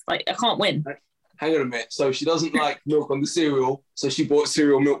it's like I can't win. Hang on a minute. So she doesn't like milk on the cereal, so she bought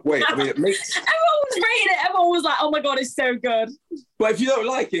cereal milk. Wait, I mean, it makes. Everyone was rating it. Everyone was like, "Oh my God, it's so good." But if you don't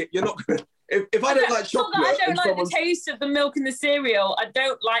like it, you're not gonna. If I don't like chocolate, I don't like the taste of the milk in the cereal. I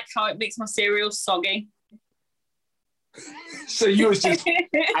don't like how it makes my cereal soggy. So you was just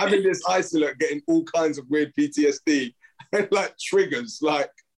having this isolate, getting all kinds of weird PTSD and like triggers,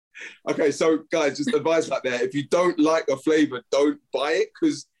 like. Okay, so guys, just advice out there: if you don't like a flavor, don't buy it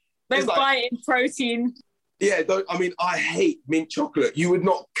because don't buy it in protein. Yeah, don't. I mean, I hate mint chocolate. You would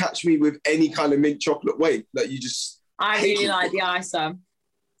not catch me with any kind of mint chocolate. Wait, that you just. I really like the ISO.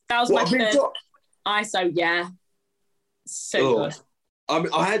 That was my first ISO. Yeah, so good.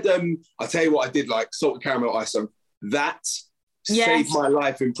 I had I tell you what, I did like salted caramel ISO. That saved my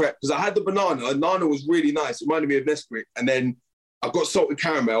life in prep because I had the banana. Banana was really nice. It reminded me of Nesquik, and then. I got salted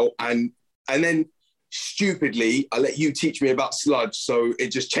caramel and then stupidly I let you teach me about sludge, so it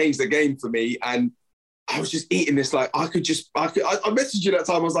just changed the game for me. And I was just eating this like I messaged you that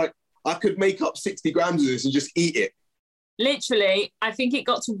time. I was like, I could make up 60 grams of this and just eat it. Literally, I think it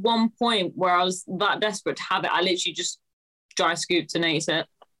got to one point where I was that desperate to have it. I literally just dry scooped and ate it,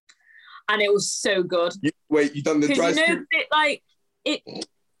 and it was so good. You done the dry scoop?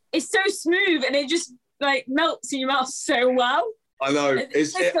 It's so smooth and it just like melts in your mouth so well. I know.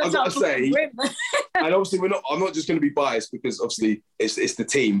 I've got to say, and obviously I'm not just going to be biased because obviously it's the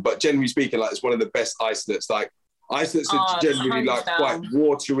team, but generally speaking, like it's one of the best isolates. Like isolates are generally like quite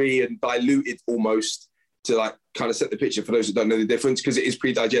watery and diluted almost to like kind of set the picture for those that don't know the difference because it is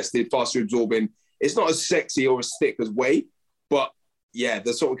pre-digested, faster absorbing. It's not as sexy or as thick as whey, but yeah,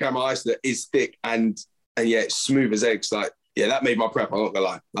 the salt and caramel isolate is thick and yeah, it's smooth as eggs. Like yeah, that made my prep. I'm not gonna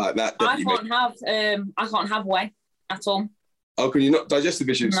lie. Like that. I can't have whey at all. Oh, can you not digestive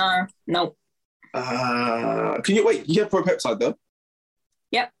issues? No. Can you wait? You have propeptide though.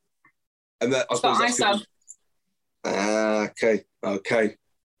 Yep. And that I suppose that's okay.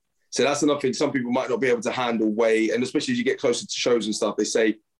 So that's another thing. Some people might not be able to handle whey, and especially as you get closer to shows and stuff, they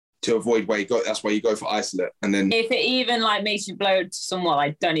say to avoid whey. That's why you go for isolate, and then if it even like makes you bloat somewhat,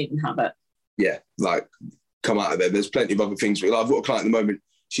 like don't even have it. Yeah, like come out of there. There's plenty of other things. I've got a client at the moment.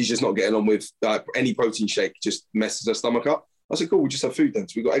 She's just not getting on with any protein shake. Just messes her stomach up. I said, cool, we just have food then.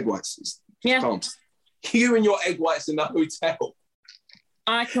 So we got egg whites. It's calm. You and your egg whites in the hotel.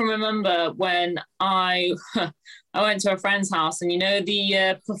 I can remember when I went to a friend's house and you know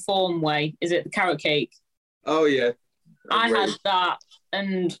the Perform whey, is it the carrot cake? Oh, yeah. I had that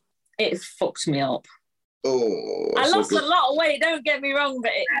and it fucked me up. Oh. I lost a lot of weight, don't get me wrong,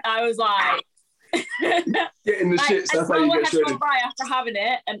 but I was like... Getting the shits, that's how you get shredded. After having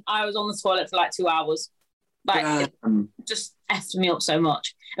it and I was on the toilet for like 2 hours. Like, it just effed me up so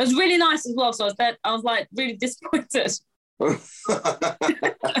much. It was really nice as well. So I was like really disappointed.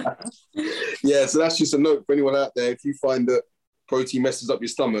 Yeah, so that's just a note for anyone out there. If you find that protein messes up your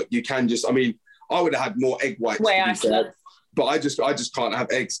stomach, you can just, I mean, I would have had more egg whites. But I just can't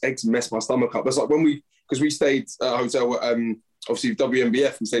have eggs. Eggs mess my stomach up. That's like when because we stayed at a hotel, obviously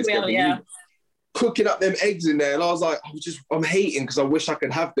WMBF, and stayed together. Yeah. Cooking up them eggs in there. And I was like, I'm hating because I wish I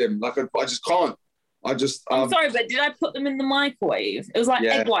could have them. Like, I just can't. I'm sorry, but did I put them in the microwave? It was like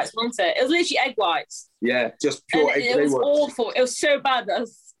egg whites, wasn't it? It was literally egg whites. Yeah, just pure egg. It was awful. It was so bad that I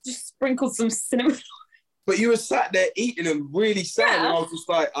just sprinkled some cinnamon. But you were sat there eating them really sad. And I was just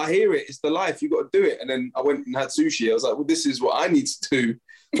like, I hear it. It's the life. You got to do it. And then I went and had sushi. I was like, well, this is what I need to do.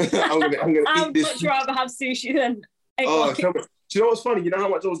 I'm gonna eat this. I'd much rather have sushi than egg white. Do you know what's funny? You know how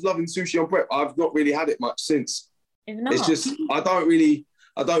much I was loving sushi on prep? I've not really had it much since. It's just, I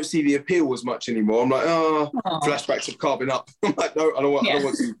don't see the appeal as much anymore. I'm like, flashbacks of carving up. I'm like, no, I don't want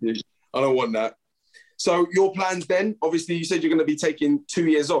sushi. I don't want that. So your plans then, obviously you said you're going to be taking 2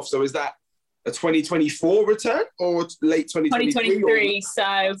 years off. So is that a 2024 return or late 2023? 2023.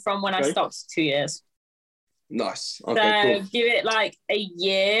 So from when I stopped, 2 years. Nice. Okay, so cool. give it like a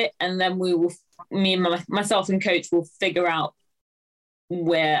year and then me and myself and coach will figure out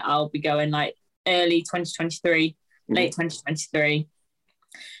where I'll be going, like early 2023, late 2023.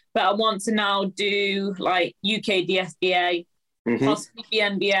 But I want to now do like UK DFBA, possibly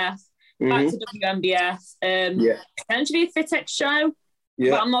BNBF, back to WNBF, potentially a FitX show,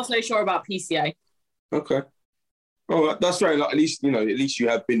 but I'm not so sure about PCA. Okay. All right, that's fair enough. At least you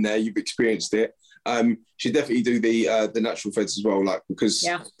have been there, you've experienced it. Should definitely do the natural feds as well, like, because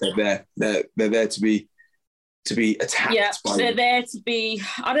they're there to be attacked. Yeah, they're there to be.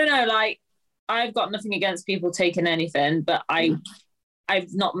 I don't know, like, I've got nothing against people taking anything, but I've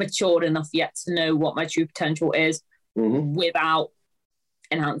not matured enough yet to know what my true potential is without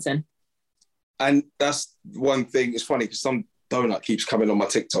enhancing. And that's one thing. It's funny because some donut keeps coming on my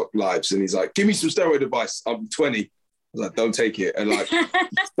TikTok lives and he's like, give me some steroid advice. I'm 20. I was like, don't take it. And like,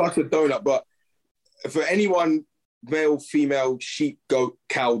 such a donut. But for anyone, male, female, sheep, goat,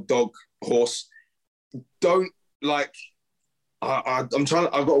 cow, dog, horse, don't like, I'm trying,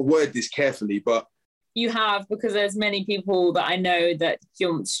 I've got to word this carefully, but you have, because there's many people that I know that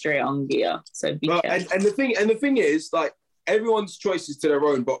jump straight on gear. So be careful. And the thing is, like, everyone's choices to their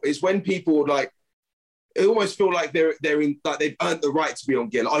own, but it's when people like, it almost feel like they're in, like they've earned the right to be on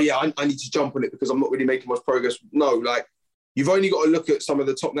gear. Like, oh yeah, I need to jump on it because I'm not really making much progress. No, like, you've only got to look at some of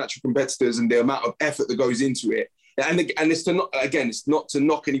the top natural competitors and the amount of effort that goes into it. And it's to not, again, it's not to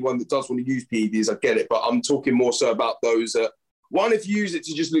knock anyone that does want to use PEDs. I get it, but I'm talking more so about those that, one, if you use it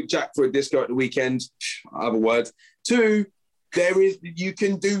to just look jack for a disco at the weekend, I have a word. Two, you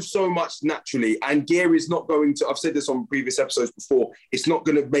can do so much naturally, and gear is not going to, I've said this on previous episodes before, it's not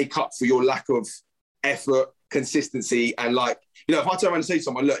going to make up for your lack of effort, consistency, and like, if I turn around and say to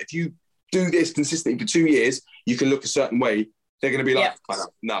someone, look, if you do this consistently for 2 years, you can look a certain way, they're going to be like,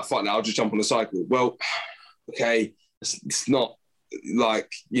 nah, fuck now, I'll just jump on the cycle. Well, okay, it's not like,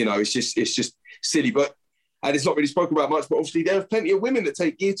 it's just silly, and it's not really spoken about much, but obviously there are plenty of women that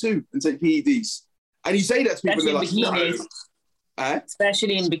take gear too and take PEDs. And you say that to people, especially and they're like, no.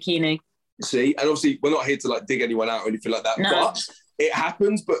 Especially in bikini. See, and obviously we're not here to like dig anyone out or anything like that, but it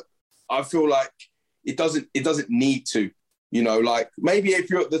happens. But I feel like it doesn't need to, like maybe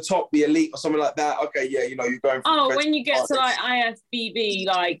if you're at the top, the elite or something like that, okay, yeah, you're going for when you get to like IFBB,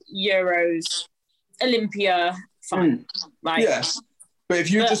 like Euros, Olympia, fine. Like, yeah. But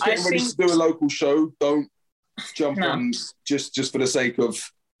if you're just getting ready to do a local show, don't jump on just for the sake of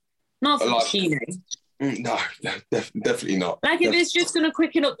not for bikini. No, definitely not. Like, if it's just going to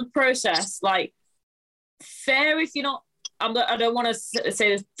quicken up the process, like, fair if you're not, I don't want to say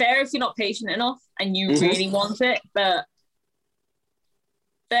this, fair if you're not patient enough and you really want it, but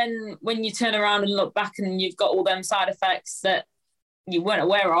then when you turn around and look back and you've got all them side effects that you weren't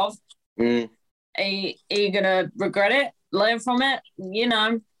aware of, are you going to regret it, learn from it,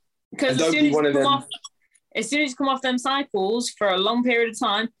 because as soon as you come off them cycles for a long period of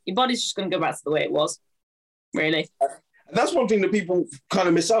time, your body's just going to go back to the way it was. Really. And that's one thing that people kind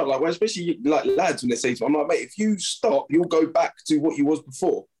of miss out. Like, especially like lads, when they say to me, I'm like, mate, if you stop, you'll go back to what you was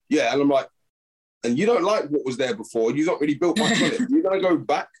before. Yeah. And I'm like, and you don't like what was there before. You've not really built much on it. You're going to go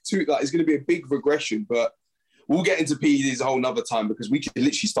back to, like, it's going to be a big regression. But we'll get into PEDs a whole nother time because we could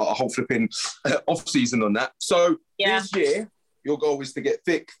literally start a whole flipping off season on that. So this year, your goal is to get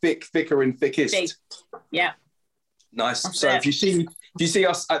thicker and thickest. Big. Yeah. Nice. That's so if you see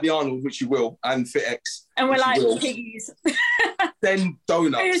us at the Arnold, which you will, and FitX, and we're like piggies, then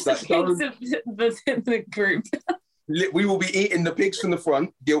donuts. Who's the pigs of the group? We will be eating the pigs from the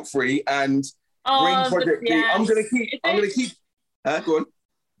front, guilt free, and bring Project B. I'm gonna keep. Go on.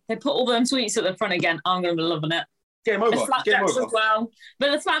 They put all them sweets at the front again. I'm gonna be loving it. Game over. The flapjacks as well,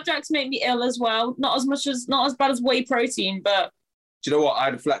 but the flapjacks make me ill as well. Not as bad as whey protein, but. Do you know what? I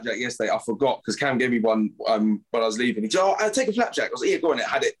had a flapjack yesterday. I forgot because Cam gave me one when I was leaving. He said, I'll take a flapjack. I was like, yeah, go on. I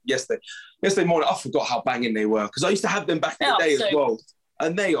had it yesterday. Yesterday morning, I forgot how banging they were because I used to have them back in the day as well.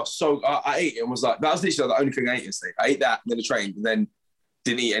 And they are so... I ate it and was like... That was literally the only thing I ate yesterday. I ate that and then the train and then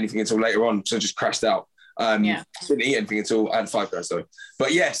didn't eat anything until later on. So I just crashed out. Didn't eat anything until I had 5 guys though.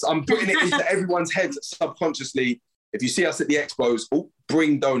 But yes, I'm putting it into everyone's heads subconsciously. If you see us at the expos,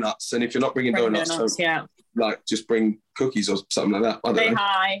 bring donuts. And if you're not bringing donuts, like just bring cookies or something like that. I don't know.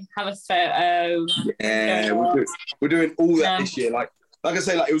 Hi, have a photo. Yeah, we're doing all that this year. Like I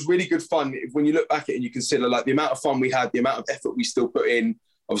say, like it was really good fun. When you look back at it and you consider like the amount of fun we had, the amount of effort we still put in,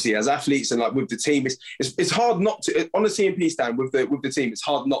 obviously as athletes and like with the team, it's hard not to, on the CMP stand with the team, it's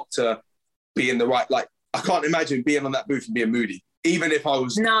hard not to be in the right, like I can't imagine being on that booth and being moody, even if I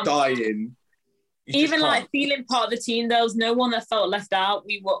was dying. Even like feeling part of the team, there was no one that felt left out.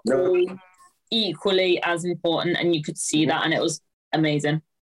 We were all equally as important, and you could see that, and it was amazing.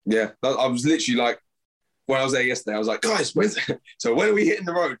 Yeah, I was literally like, when I was there yesterday, I was like, guys, when are we hitting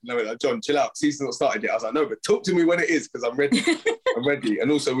the road? And they were like, John, chill out, season's not started yet. I was like, no, but talk to me when it is, because I'm ready. I'm ready.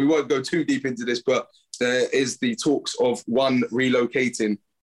 And also, we won't go too deep into this, but there is the talks of one relocating.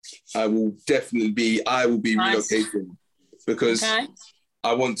 I will be relocating because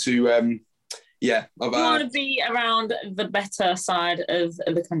I want to, I want to be around the better side of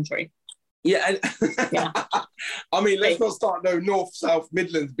the country. Yeah. I mean, let's not start no North-South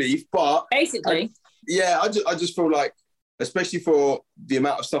Midlands beef, but basically, I just feel like, especially for the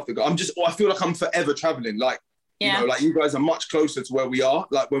amount of stuff that I feel like I'm forever traveling. Like, you know, like you guys are much closer to where we are.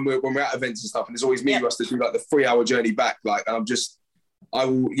 Like when we're at events and stuff, and it's always me who has to do like the 3-hour journey back. Like, and I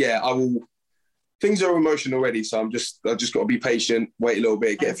will. Things are emotional already, so I've just got to be patient, wait a little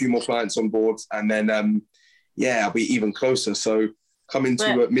bit, get a few more clients on board, and then I'll be even closer. So come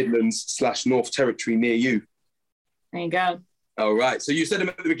into Midlands/North territory near you. There you go. All right. So you said them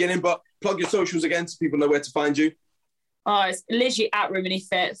at the beginning, but plug your socials again so people know where to find you. Oh, it's literally at Rimini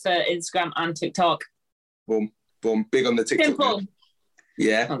Fit for Instagram and TikTok. Boom, boom. Big on the TikTok. Simple.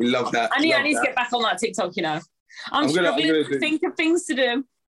 Yeah, we love that. I need to get back on that TikTok, you know. I'm struggling to think of things to do.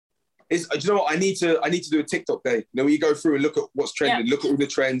 Do you know what? I need to do a TikTok day. You know, where you go through and look at what's trending, look at all the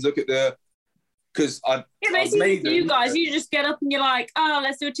trends, look at because basically you guys, you just get up and you're like, oh,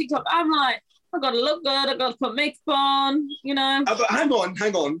 let's do a TikTok. I'm like, I've got to look good, I've got to put makeup on, you know. But hang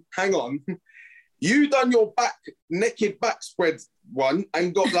on. You done your naked back spread one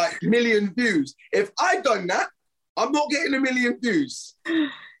and got like 1 million views. If I done that, I'm not getting 1 million views.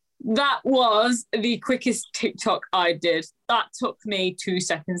 That was the quickest TikTok I did. That took me 2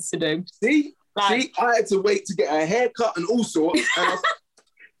 seconds to do. See, I had to wait to get a haircut and all sorts, and I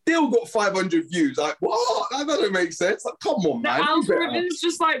still got 500 views. Like, what? That doesn't make sense. Like, come on, man. The algorithm's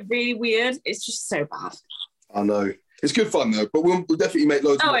just like really weird. It's just so bad. I know. It's good fun though, but we'll definitely make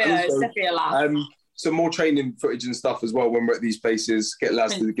loads more. Yeah, it's definitely a laugh. Some more training footage and stuff as well when we're at these places. Get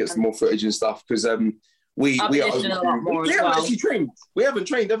lads to get some more footage and stuff because we haven't actually trained. We haven't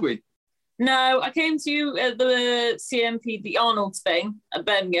trained, have we? No, I came to the CMP, the Arnold's thing at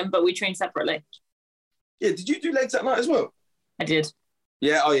Birmingham, but we trained separately. Yeah, did you do legs that night as well? I did.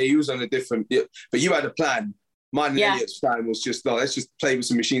 Yeah, you was on a different... Yeah, but you had a plan. Mine and Elliot's plan was just, let's just play with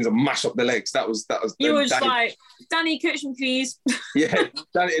some machines and mash up the legs. That was. You were just like, Danny, coach me, please. Yeah,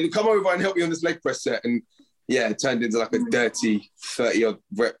 Danny, and come over and help me on this leg press set. And yeah, it turned into like a dirty 30-odd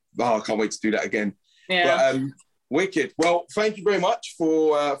rep. Oh, I can't wait to do that again. Yeah. But, wicked. Well, thank you very much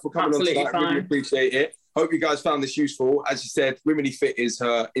for coming on tonight. I really appreciate it. Hope you guys found this useful. As you said, Rimini Fit is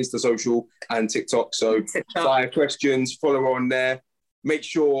her Insta social and TikTok. So fire questions, follow her on there. Make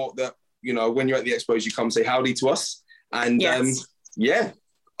sure that, you know, when you're at the expos, you come say howdy to us. And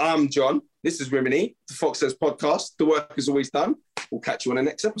I'm John. This is Rimini, the Fox Says podcast. The work is always done. We'll catch you on the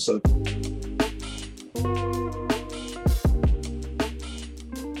next episode.